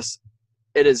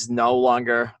it is no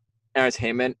longer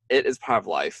entertainment. It is part of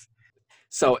life.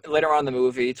 So later on in the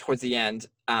movie, towards the end,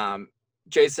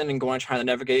 Jason and Gwen are trying to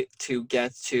navigate to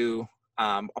get to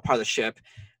a part of the ship,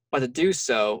 but to do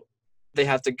so, they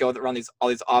have to go around all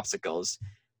these obstacles.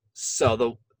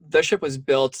 So the ship was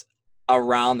built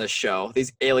around the show.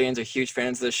 These aliens are huge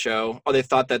fans of the show, or they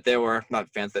thought that they were not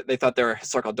fans. They thought they were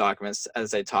historical documents,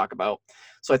 as they talk about.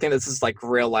 So I think this is like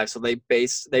real life. So they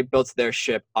built their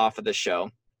ship off of the show,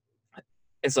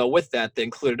 and so with that, they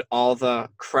included all the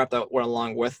crap that went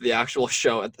along with the actual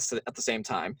show at the same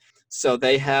time. So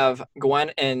they have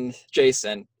Gwen and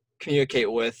Jason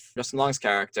communicate with Justin Long's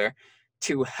character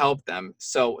to help them.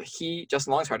 So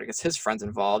Justin Long's character gets his friends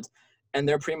involved, and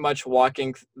they're pretty much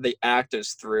walking the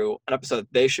actors through an episode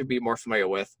that they should be more familiar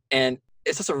with. And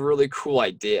it's just a really cool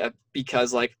idea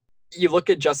because, like, you look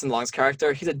at Justin Long's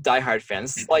character, he's a diehard fan.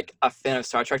 This is like a fan of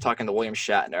Star Trek talking to William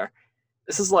Shatner.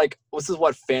 this is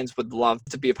what fans would love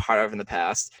to be a part of in the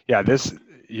past. Yeah,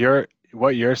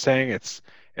 what you're saying, it's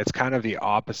kind of the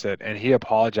opposite, and he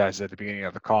apologized at the beginning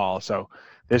of the call. So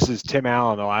this is Tim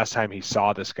Allen. The last time he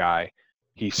saw this guy,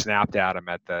 he snapped at him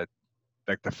at the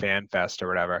fan fest or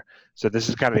whatever. So this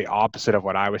is kind of the opposite of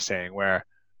what I was saying, where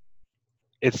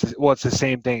it's the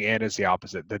same thing and it's the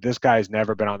opposite. That this guy's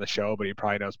never been on the show, but he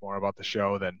probably knows more about the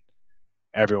show than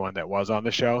everyone that was on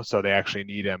the show. So they actually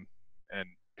need him, and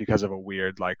because of a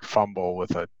weird like fumble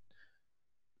with a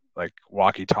like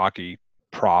walkie-talkie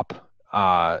prop,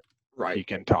 Right. he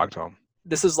can talk to him.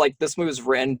 This movie was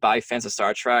written by fans of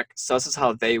Star Trek, so this is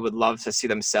how they would love to see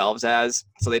themselves as.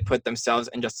 So they put themselves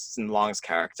in Justin Long's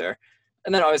character.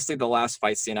 And then obviously the last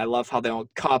fight scene, I love how they don't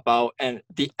cop out and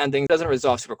the ending doesn't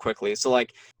resolve super quickly. So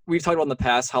like we've talked about in the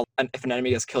past, how if an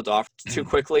enemy gets killed off too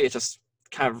quickly, it just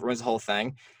kind of ruins the whole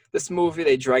thing. This movie,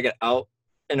 they drag it out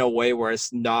in a way where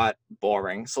it's not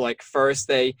boring. So like first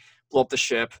they blow up the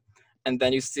ship, and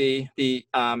then you see the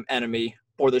enemy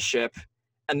board the ship,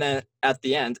 and then at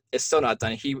the end it's still not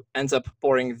done. He ends up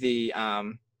boarding the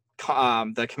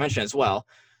convention as well.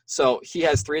 So he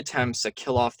has 3 attempts to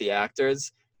kill off the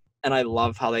actors, and I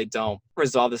love how they don't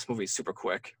resolve this movie super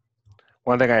quick.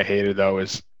 One thing I hated though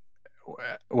is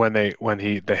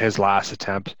his last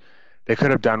attempt, they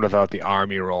could have done without the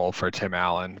army role for Tim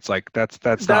Allen. It's like that's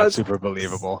not super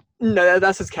believable. No,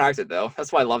 that's his character though.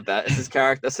 That's why I love that. It's his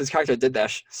character. That's his character did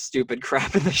that stupid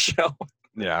crap in the show.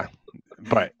 Yeah,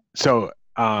 but so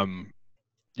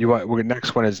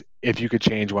next one is, if you could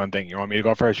change one thing. You want me to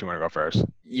go first? You want to go first?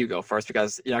 You go first,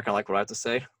 because you're not gonna like what I have to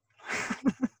say.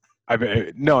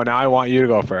 No, now I want you to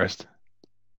go first.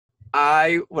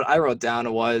 What I wrote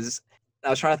down was, I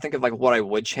was trying to think of like what I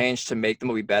would change to make the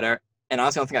movie better, and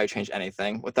honestly, I don't think I would change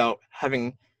anything without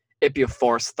having it be a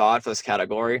forced thought for this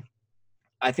category.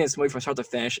 I think this movie from start to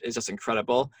finish is just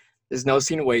incredible. There's no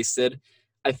scene wasted.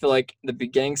 I feel like the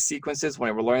beginning sequences,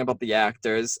 when we're learning about the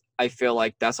actors, I feel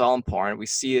like that's all important. We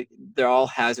see they're all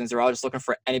has-beens. They're all just looking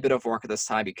for any bit of work at this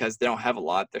time because they don't have a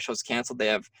lot. Their show's canceled.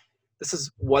 This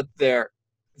is what they're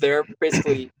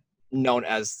basically known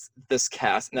as, this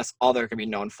cast, and that's all they're going to be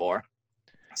known for.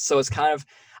 So it's kind of,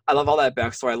 I love all that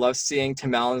backstory. I love seeing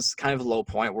Tim Allen's kind of low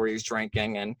point where he's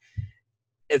drinking, and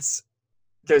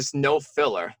there's no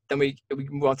filler. Then we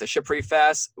move on to ship pretty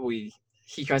fast.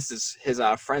 He comes his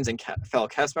friends and fellow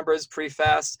cast members pretty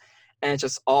fast, and it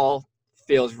just all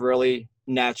feels really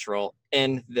natural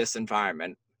in this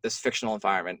environment, this fictional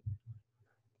environment.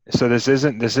 So this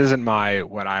isn't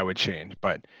what I would change,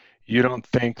 but you don't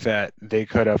think that they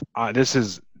could have? This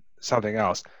is something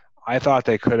else. I thought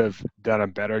they could have done a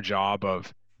better job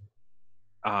of,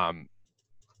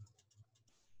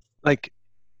 like,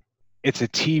 it's a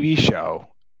TV show,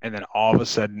 and then all of a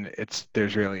sudden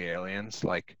there's really aliens.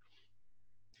 Like,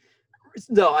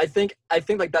 no, I think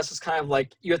like that's just kind of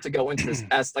like, you have to go into this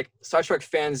as like Star Trek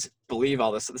fans believe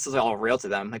all this. This is all real to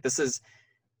them. Like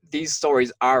these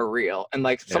stories are real, and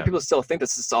like some people still think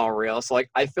this is all real. So like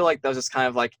I feel like that was just kind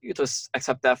of like, you just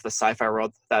accept that for the sci-fi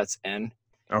world that's in.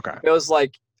 Okay. It was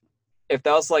like, if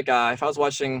I was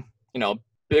watching,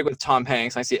 Big with Tom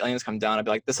Hanks, and I see aliens come down, I'd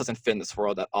be like, this doesn't fit in this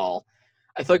world at all.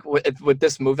 I feel like with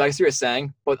this movie, I see what you're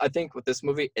saying, but I think with this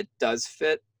movie, it does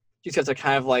fit. You just have to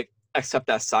kind of like accept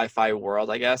that sci-fi world,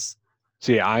 I guess.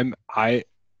 See, I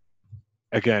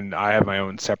have my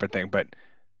own separate thing, but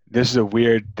this is a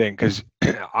weird thing because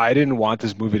I didn't want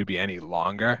this movie to be any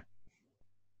longer,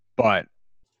 but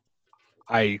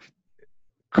I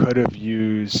could have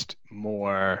used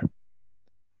more.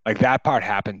 Like, that part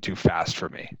happened too fast for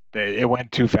me. It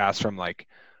went too fast from like,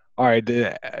 all right,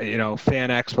 fan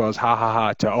expos, ha ha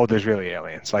ha, to, oh, there's really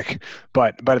aliens. Like,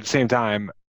 but at the same time,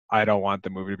 I don't want the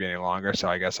movie to be any longer, so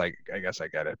I guess I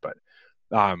get it. But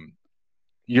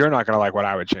you're not gonna like what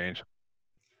I would change.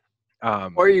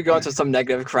 Or you go into some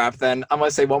negative crap. Then I'm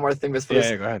gonna say one more thing. Go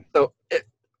ahead. So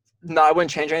no, I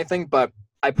wouldn't change anything, but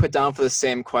I put down for the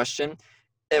same question.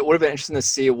 It would have been interesting to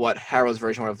see what Harold's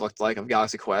version would have looked like of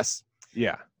Galaxy Quest.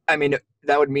 Yeah. I mean,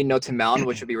 that would mean no Tim Allen,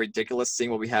 which would be ridiculous seeing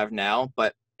what we have now.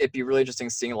 But it'd be really interesting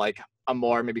seeing like a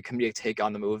more maybe comedic take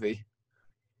on the movie.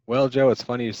 Well, Joe, it's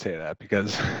funny you say that,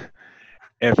 because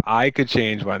if I could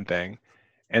change one thing,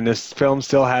 and this film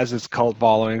still has its cult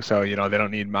following, so they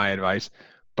don't need my advice,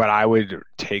 but I would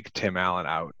take Tim Allen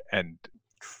out. And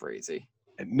crazy.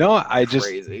 No, I just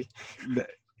crazy.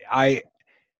 I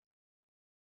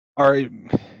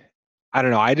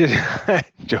don't know. I did.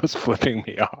 Joe's flipping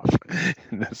me off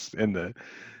in the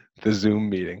Zoom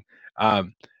meeting.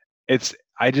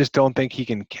 I just don't think he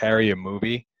can carry a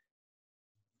movie,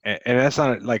 and that's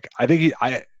not like, I think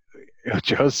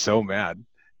Joe's so mad.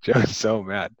 Joe's so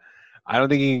mad. I don't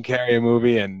think he can carry a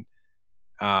movie, and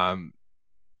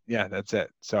yeah, that's it.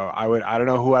 So I don't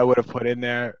know who I would have put in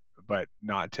there, but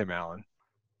not Tim Allen.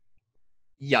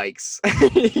 Yikes!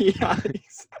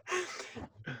 Yikes!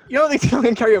 You don't think Tim Allen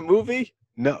can carry a movie?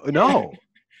 No.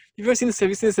 Have you seen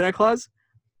Santa Claus?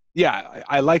 Yeah,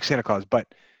 I like Santa Claus, but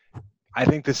I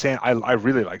think I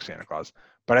really like Santa Claus,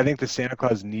 but I think the Santa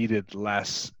Claus needed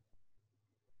less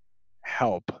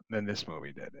help than this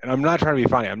movie did. And I'm not trying to be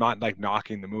funny. I'm not like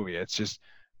knocking the movie. It's just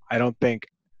I don't think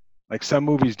like some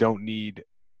movies don't need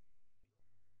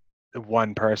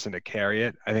one person to carry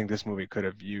it. I think this movie could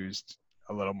have used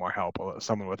a little more help,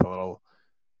 someone with a little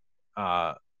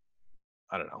I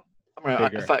don't know.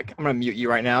 I'm gonna mute you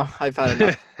right now. I've had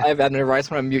enough. I have admin rights.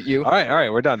 I'm gonna mute you. All right,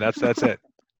 we're done. That's it.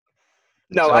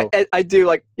 No, So, I do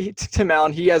like Tim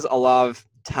Allen. He has a lot of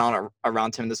talent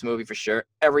around him in this movie for sure.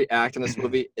 Every act in this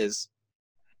movie is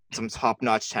some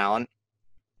top-notch talent.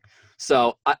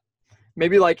 So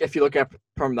maybe like if you look at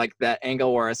from like that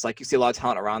angle where it's like you see a lot of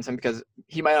talent around him, because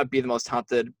he might not be the most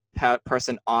talented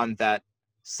person on that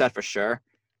set for sure.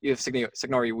 You have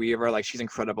Sigourney Weaver, like she's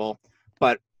incredible,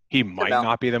 but he might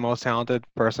not be the most talented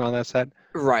person on that set.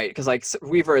 Right, because like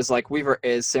Weaver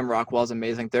is Sam Rockwell's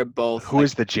amazing. They're both. Who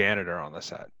is the janitor on the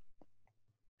set?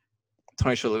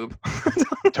 Tony Shalhoub.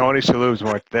 Tony Shalhoub's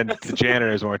the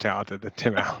janitor is more talented than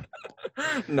Tim Allen.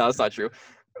 No, that's not true.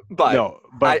 But no,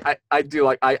 but I do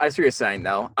like I see what you're saying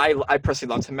though. I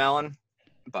personally love Tim Allen,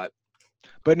 but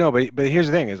here's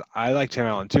the thing is I like Tim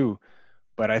Allen too,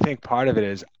 but I think part of it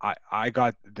is I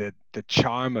got the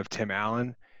charm of Tim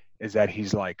Allen is that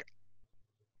he's like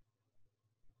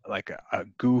a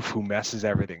goof who messes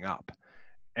everything up.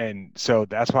 And so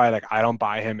that's why like I don't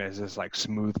buy him as this like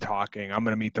smooth talking, I'm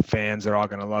gonna meet the fans, they're all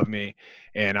gonna love me,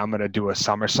 and I'm gonna do a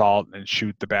somersault and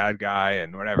shoot the bad guy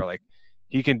and whatever. Like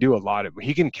he can do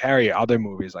he can carry other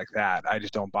movies like that. I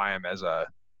just don't buy him as a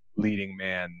leading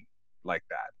man like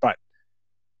that. But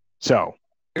so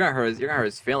you're gonna hurt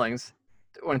his feelings.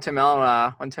 When Tim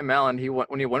Allen when he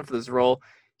went for this role,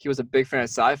 he was a big fan of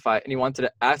sci-fi, and he wanted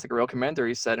to act like a real commander.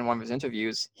 He said in one of his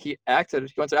interviews, he wanted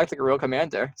to act like a real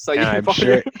commander. So I'm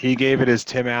sure he gave it his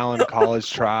Tim Allen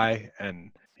college try, and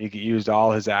he used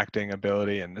all his acting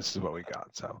ability, and this is what we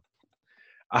got. So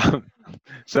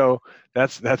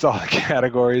that's all the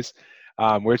categories.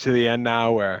 We're to the end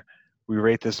now where we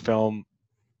rate this film.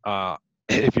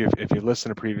 If you listen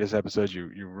to previous episodes, you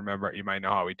remember, you might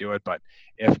know how we do it, but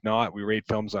if not, we rate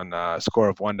films on a score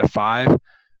of 1 to 5.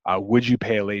 Would you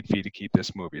pay a late fee to keep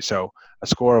this movie? So a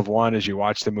score of 1 is you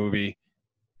watch the movie,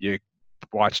 you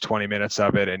watch 20 minutes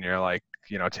of it, and you're like,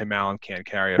 Tim Allen can't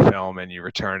carry a film, and you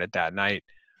return it that night.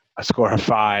 A score of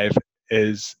 5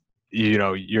 is,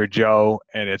 you're Joe,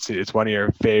 and it's one of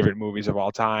your favorite movies of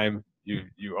all time.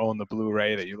 You own the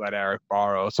Blu-ray that you let Eric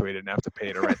borrow, so he didn't have to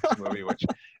pay to rent this movie, which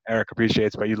Eric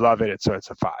appreciates, but you love it, so it's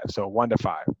a 5. So 1 to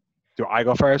 5. Do I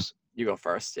go first? You go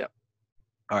first. Yep.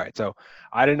 All right, so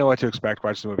I didn't know what to expect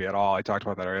watching the movie at all. I talked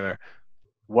about that earlier.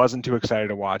 Wasn't too excited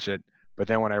to watch it, but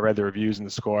then when I read the reviews and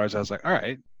the scores, I was like, all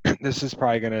right, this is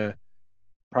probably gonna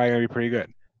be pretty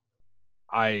good.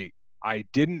 I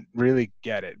didn't really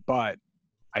get it, but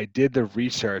I did the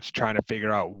research trying to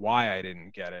figure out why I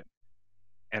didn't get it.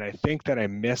 And I think that I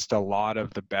missed a lot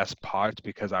of the best parts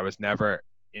because I never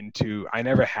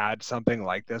had something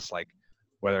like this, like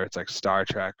whether it's like Star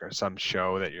Trek or some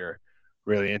show that you're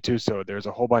really into. So there's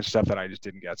a whole bunch of stuff that I just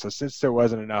didn't get. So since there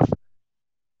wasn't enough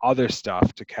other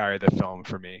stuff to carry the film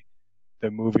for me,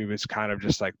 the movie was kind of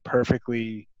just like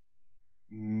perfectly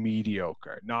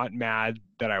mediocre. Not mad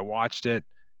that I watched it,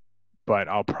 but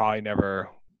I'll probably never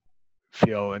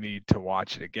feel a need to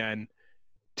watch it again.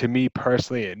 To me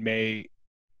personally, it may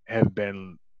have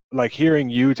been like hearing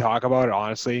you talk about it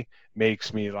honestly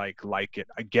makes me like it.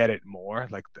 I get it more.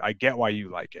 Like I get why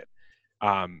you like it.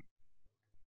 I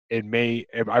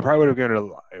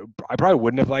probably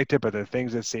wouldn't have liked it, but the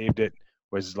things that saved it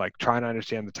was like trying to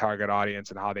understand the target audience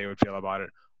and how they would feel about it.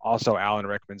 Also, Alan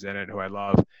Rickman's in it, who I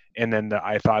love. And then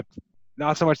I thought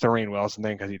not so much the Rainn Wilson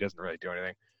thing because he doesn't really do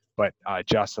anything, but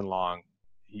Justin Long,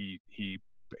 he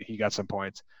got some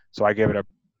points. So I gave it a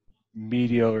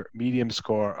medium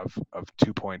score of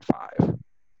 2.5.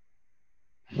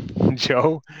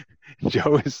 Joe he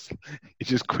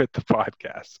just quit the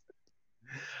podcast.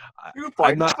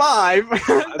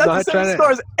 2.5. That's the same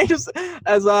score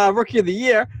as Rookie of the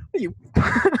Year.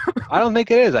 I don't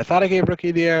think it is. I thought I gave Rookie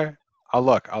of the Year. I'll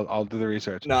look. I'll do the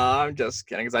research. No, I'm just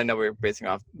kidding because I know we're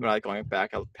not going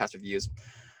back past reviews.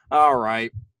 All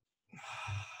right.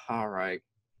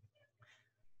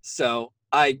 So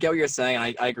I get what you're saying.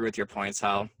 I agree with your points.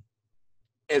 How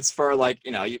it's for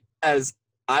as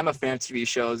I'm a fan of TV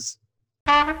shows,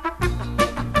 I'm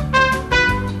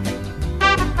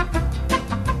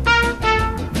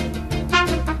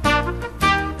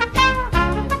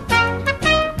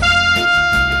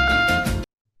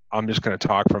just gonna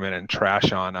talk for a minute and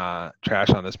trash on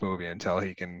this movie until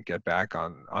he can get back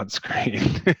on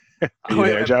screen. Are you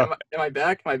there, Joe? Am I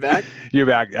back? Am I back? You're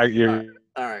back. You're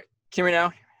all right. Can we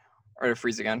now? Or to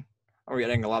freeze again? Are we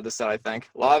getting a lot of this out? I think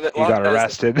a lot of it. You got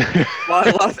arrested. A lot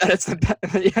of edits in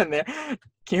there.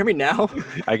 Can you hear me now?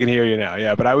 I can hear you now.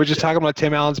 Yeah, but I was just talking about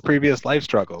Tim Allen's previous life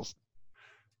struggles.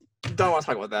 Don't want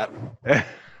to talk about that.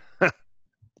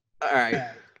 All right.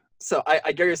 So I get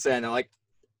what you're saying. Like,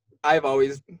 I've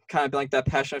always kind of been like that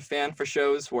passionate fan for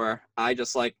shows where I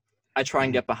just like I try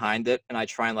and get behind it and I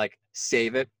try and like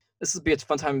save it. This would be a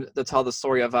fun time to tell the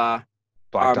story of Black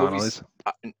our Donnellys.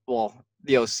 movies. Well,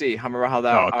 the OC. I remember how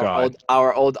that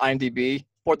our old IMDb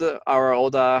for our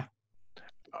old IMDb.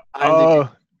 Oh.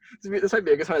 This might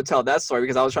be a good time to tell that story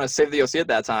because I was trying to save the OC at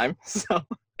that time. So.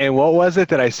 And what was it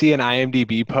that I see an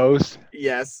IMDb post?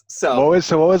 Yes. So what was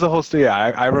the whole story?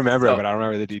 I remember it, but I don't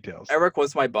remember the details. Eric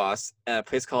was my boss at a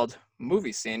place called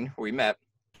Movie Scene where we met,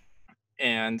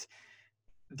 and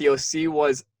the OC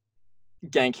was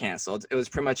getting canceled. It was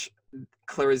pretty much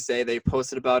clear as day. They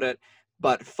posted about it,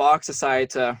 but Fox decided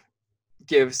to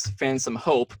give fans some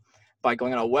hope by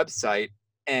going on a website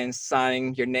and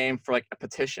signing your name for like a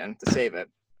petition to save it.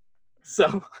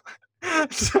 So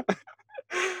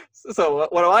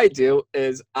what I do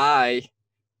is I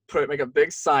make a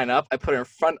big sign up. I put it in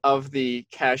front of the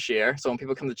cashier, so when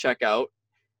people come to check out,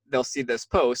 they'll see this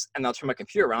post, and they'll turn my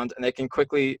computer around, and they can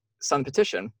quickly sign the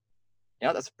petition.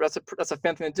 Yeah, that's a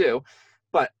fan thing to do.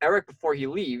 But Eric, before he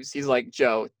leaves, he's like,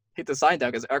 Joe, take the sign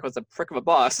down because Eric was a prick of a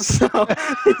boss. So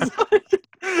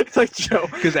he's like, Joe,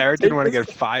 because Eric didn't want to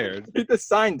get fired. Take the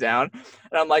sign down,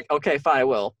 and I'm like, okay, fine, I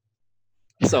will.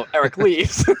 So Eric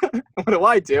leaves.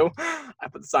 What do? I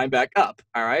put the sign back up.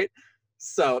 All right.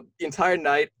 So the entire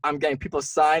night, I'm getting people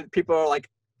signed. People are like,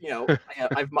 I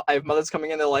have mothers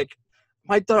coming in. They're like,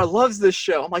 my daughter loves this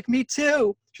show. I'm like, me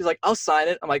too. She's like, I'll sign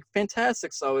it. I'm like,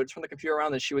 fantastic. So I would turn the computer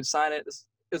around and she would sign it. It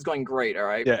was going great. All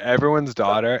right. Yeah, everyone's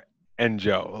daughter and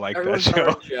Joe like that show.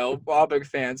 And Joe, we're all big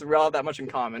fans. We all have that much in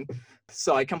common.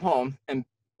 So I come home, and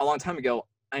a long time ago,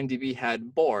 IMDb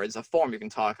had boards, a forum you can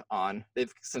talk on.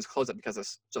 They've since closed it because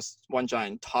it's just one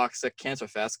giant toxic cancer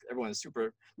fest. Everyone's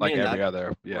super like every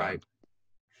other, yeah. Right.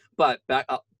 But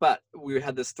we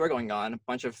had this thread going on, a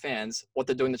bunch of fans, what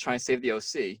they're doing to try and save the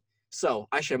OC. So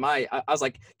I was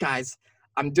like, guys,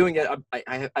 I'm doing it.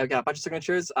 I got a bunch of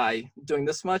signatures. I'm doing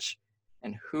this much.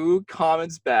 And who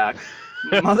comments back?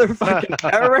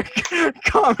 Motherfucking Eric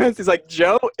comments. He's like,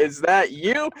 Joe, is that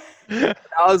you? And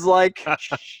I was like,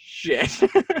 shit,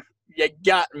 you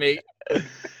got me.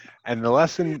 And the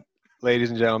lesson,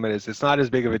 ladies and gentlemen, is it's not as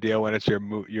big of a deal when it's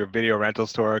your video rental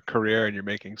store career and you're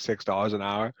making $6 an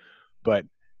hour, but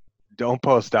don't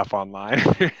post stuff online.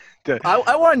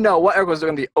 I want to know what Eric was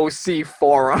doing in the OC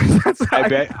forum.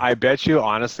 I bet you,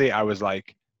 honestly, I was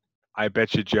like, I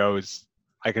bet you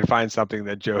I can find something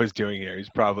that Joe's doing here. He's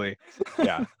probably,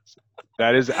 yeah.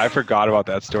 That is, I forgot about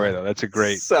that story though. That's a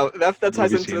great. So that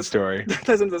ties into this story. That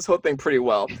ties into this whole thing pretty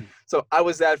well. So I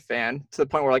was that fan to the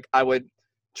point where like I would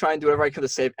try and do whatever I could to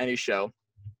save any show.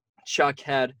 Chuck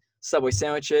had Subway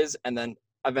sandwiches, and then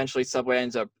eventually Subway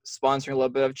ends up sponsoring a little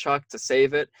bit of Chuck to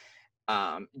save it.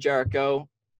 Jericho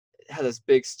had this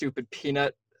big stupid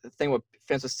peanut thing where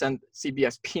fans would send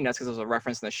CBS peanuts because it was a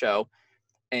reference in the show,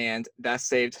 and that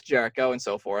saved Jericho and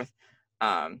so forth.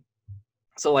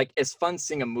 So like it's fun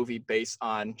seeing a movie based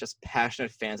on just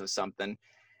passionate fans of something,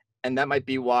 and that might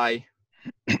be why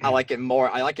I like it more.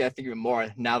 I like it, I think, even more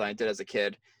now than I did as a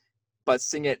kid. But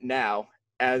seeing it now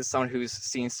as someone who's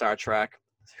seen Star Trek,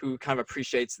 who kind of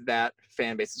appreciates that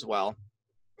fan base as well,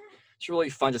 it's really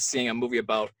fun just seeing a movie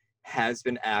about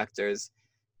has-been actors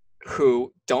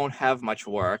who don't have much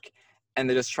work, and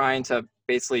they're just trying to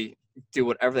basically do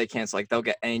whatever they can. So like they'll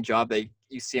get any job.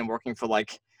 You see them working for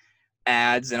like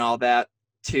ads and all that,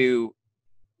 to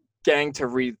getting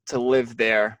to live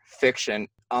their fiction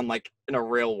on like in a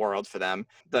real world for them.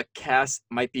 The cast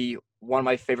might be one of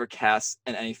my favorite casts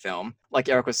in any film. Like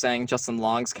Eric was saying, Justin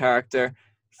Long's character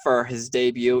for his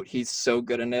debut, he's so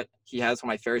good in it. He has one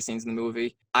of my favorite scenes in the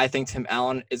movie. I think Tim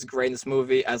Allen is great in this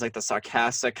movie as like the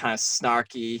sarcastic, kind of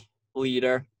snarky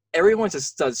leader. Everyone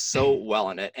just does so well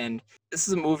in it. And this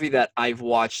is a movie that I've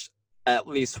watched at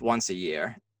least once a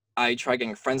year. I try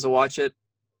getting friends to watch it.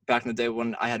 Back in the day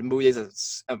when I had movie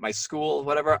days at my school or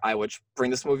whatever, I would bring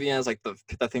this movie in as like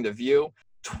the thing to view.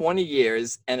 20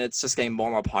 years, and it's just getting more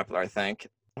and more popular, I think.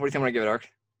 What do you think I'm going to give it,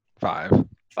 Eric? 5.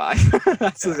 5.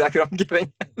 That's exactly what I'm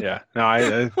giving. Yeah.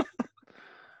 No,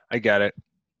 I get it.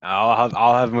 I'll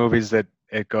have movies that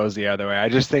it goes the other way. I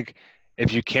just think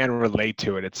if you can relate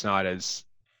to it, it's not as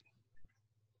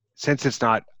since it's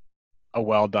not a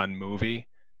well done movie.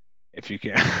 If you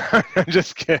can, I'm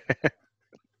just kidding.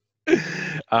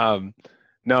 No,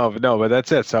 but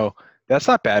that's it. So that's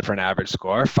not bad for an average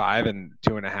score, 5 and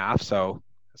 2.5. So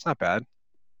that's not bad.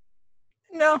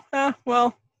 No,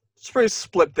 well, it's pretty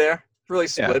split there. Really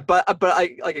split. Yeah. But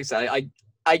I like I said,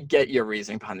 I get your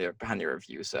reasoning behind the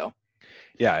review. So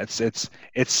Yeah,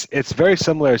 it's very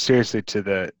similar, seriously, to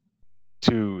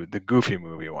the Goofy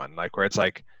movie one, like where it's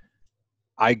like,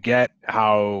 I get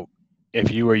how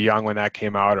if you were young when that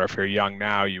came out, or if you're young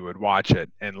now, you would watch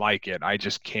it and like it. I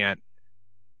just can't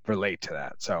relate to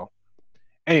that. So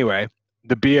anyway,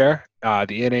 the beer, the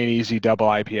It Ain't Easy Double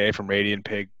IPA from Radiant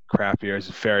Pig Craft Beer is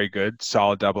very good,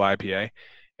 solid double IPA,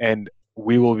 and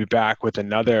we will be back with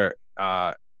another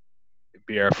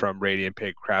beer from Radiant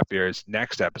Pig Craft Beer's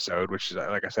next episode, which is,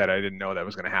 like I said, I didn't know that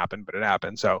was going to happen, but it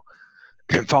happened. So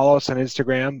follow us on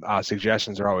Instagram.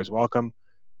 Suggestions are always welcome.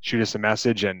 Shoot us a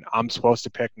message, and I'm supposed to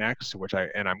pick next,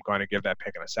 I'm going to give that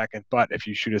pick in a second. But if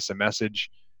you shoot us a message,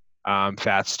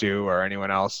 Fat Stew or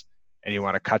anyone else, and you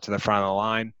want to cut to the front of the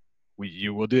line,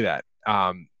 you will do that.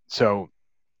 So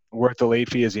Worth the Late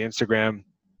Fee is the Instagram.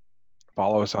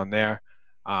 Follow us on there.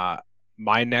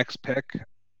 My next pick,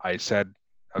 I've said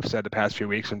the past few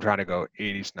weeks, I'm trying to go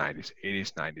 80s,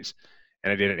 90s.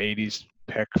 And I did an 80s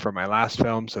pick for my last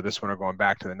film. So this one, we're going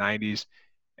back to the 90s.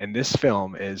 And this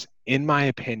film is, in my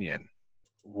opinion,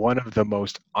 one of the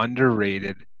most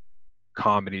underrated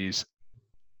comedies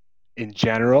in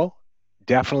general,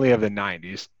 definitely of the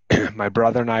 90s. My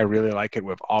brother and I really like it.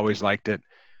 We've always liked it.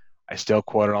 I still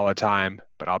quote it all the time,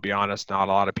 but I'll be honest, not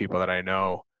a lot of people that I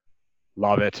know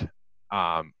love it.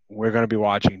 We're going to be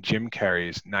watching Jim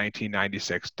Carrey's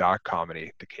 1996 doc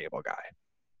comedy, The Cable Guy.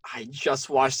 I just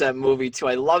watched that movie too.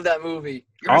 I love that movie.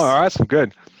 Oh, that's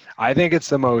good. I think it's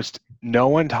the most, no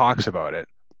one talks about it.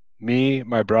 Me,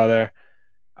 my brother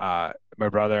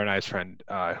and I's friend,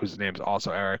 whose name is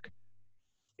also Eric.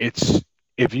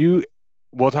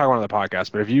 We'll talk about it on the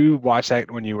podcast, but if you watched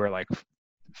that when you were like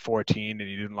 14 and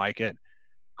you didn't like it,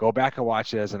 go back and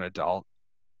watch it as an adult.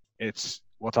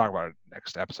 We'll talk about it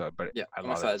next episode, but yeah, I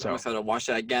love it. So I'm excited to watch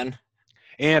that again.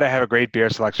 And I have a great beer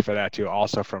selection for that too,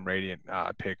 also from Radiant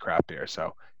Pig Craft Beer.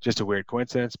 So just a weird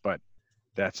coincidence, but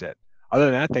that's it. Other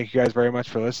than that, thank you guys very much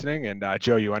for listening. And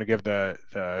Joe, you want to give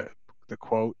the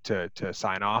quote to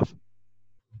sign off?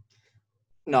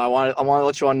 No, I want to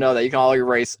let you all know that you can all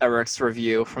erase Eric's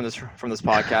review from this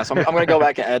podcast. I'm going to go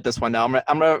back and edit this one now.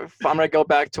 I'm going to go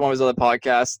back to one of his other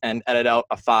podcasts and edit out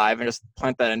a 5 and just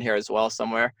plant that in here as well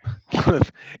somewhere.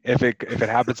 if it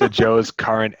happens at Joe's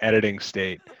current editing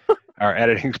state or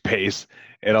editing pace,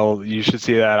 you should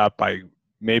see that up by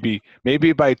maybe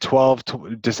by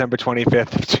December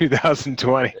 25th,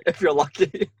 2020. If you're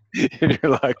lucky. If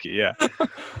you're lucky, yeah.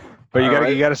 But you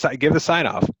gotta give the sign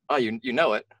off. Oh, you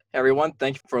know it. Everyone,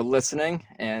 thank you for listening,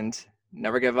 and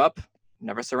never give up,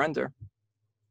 never surrender.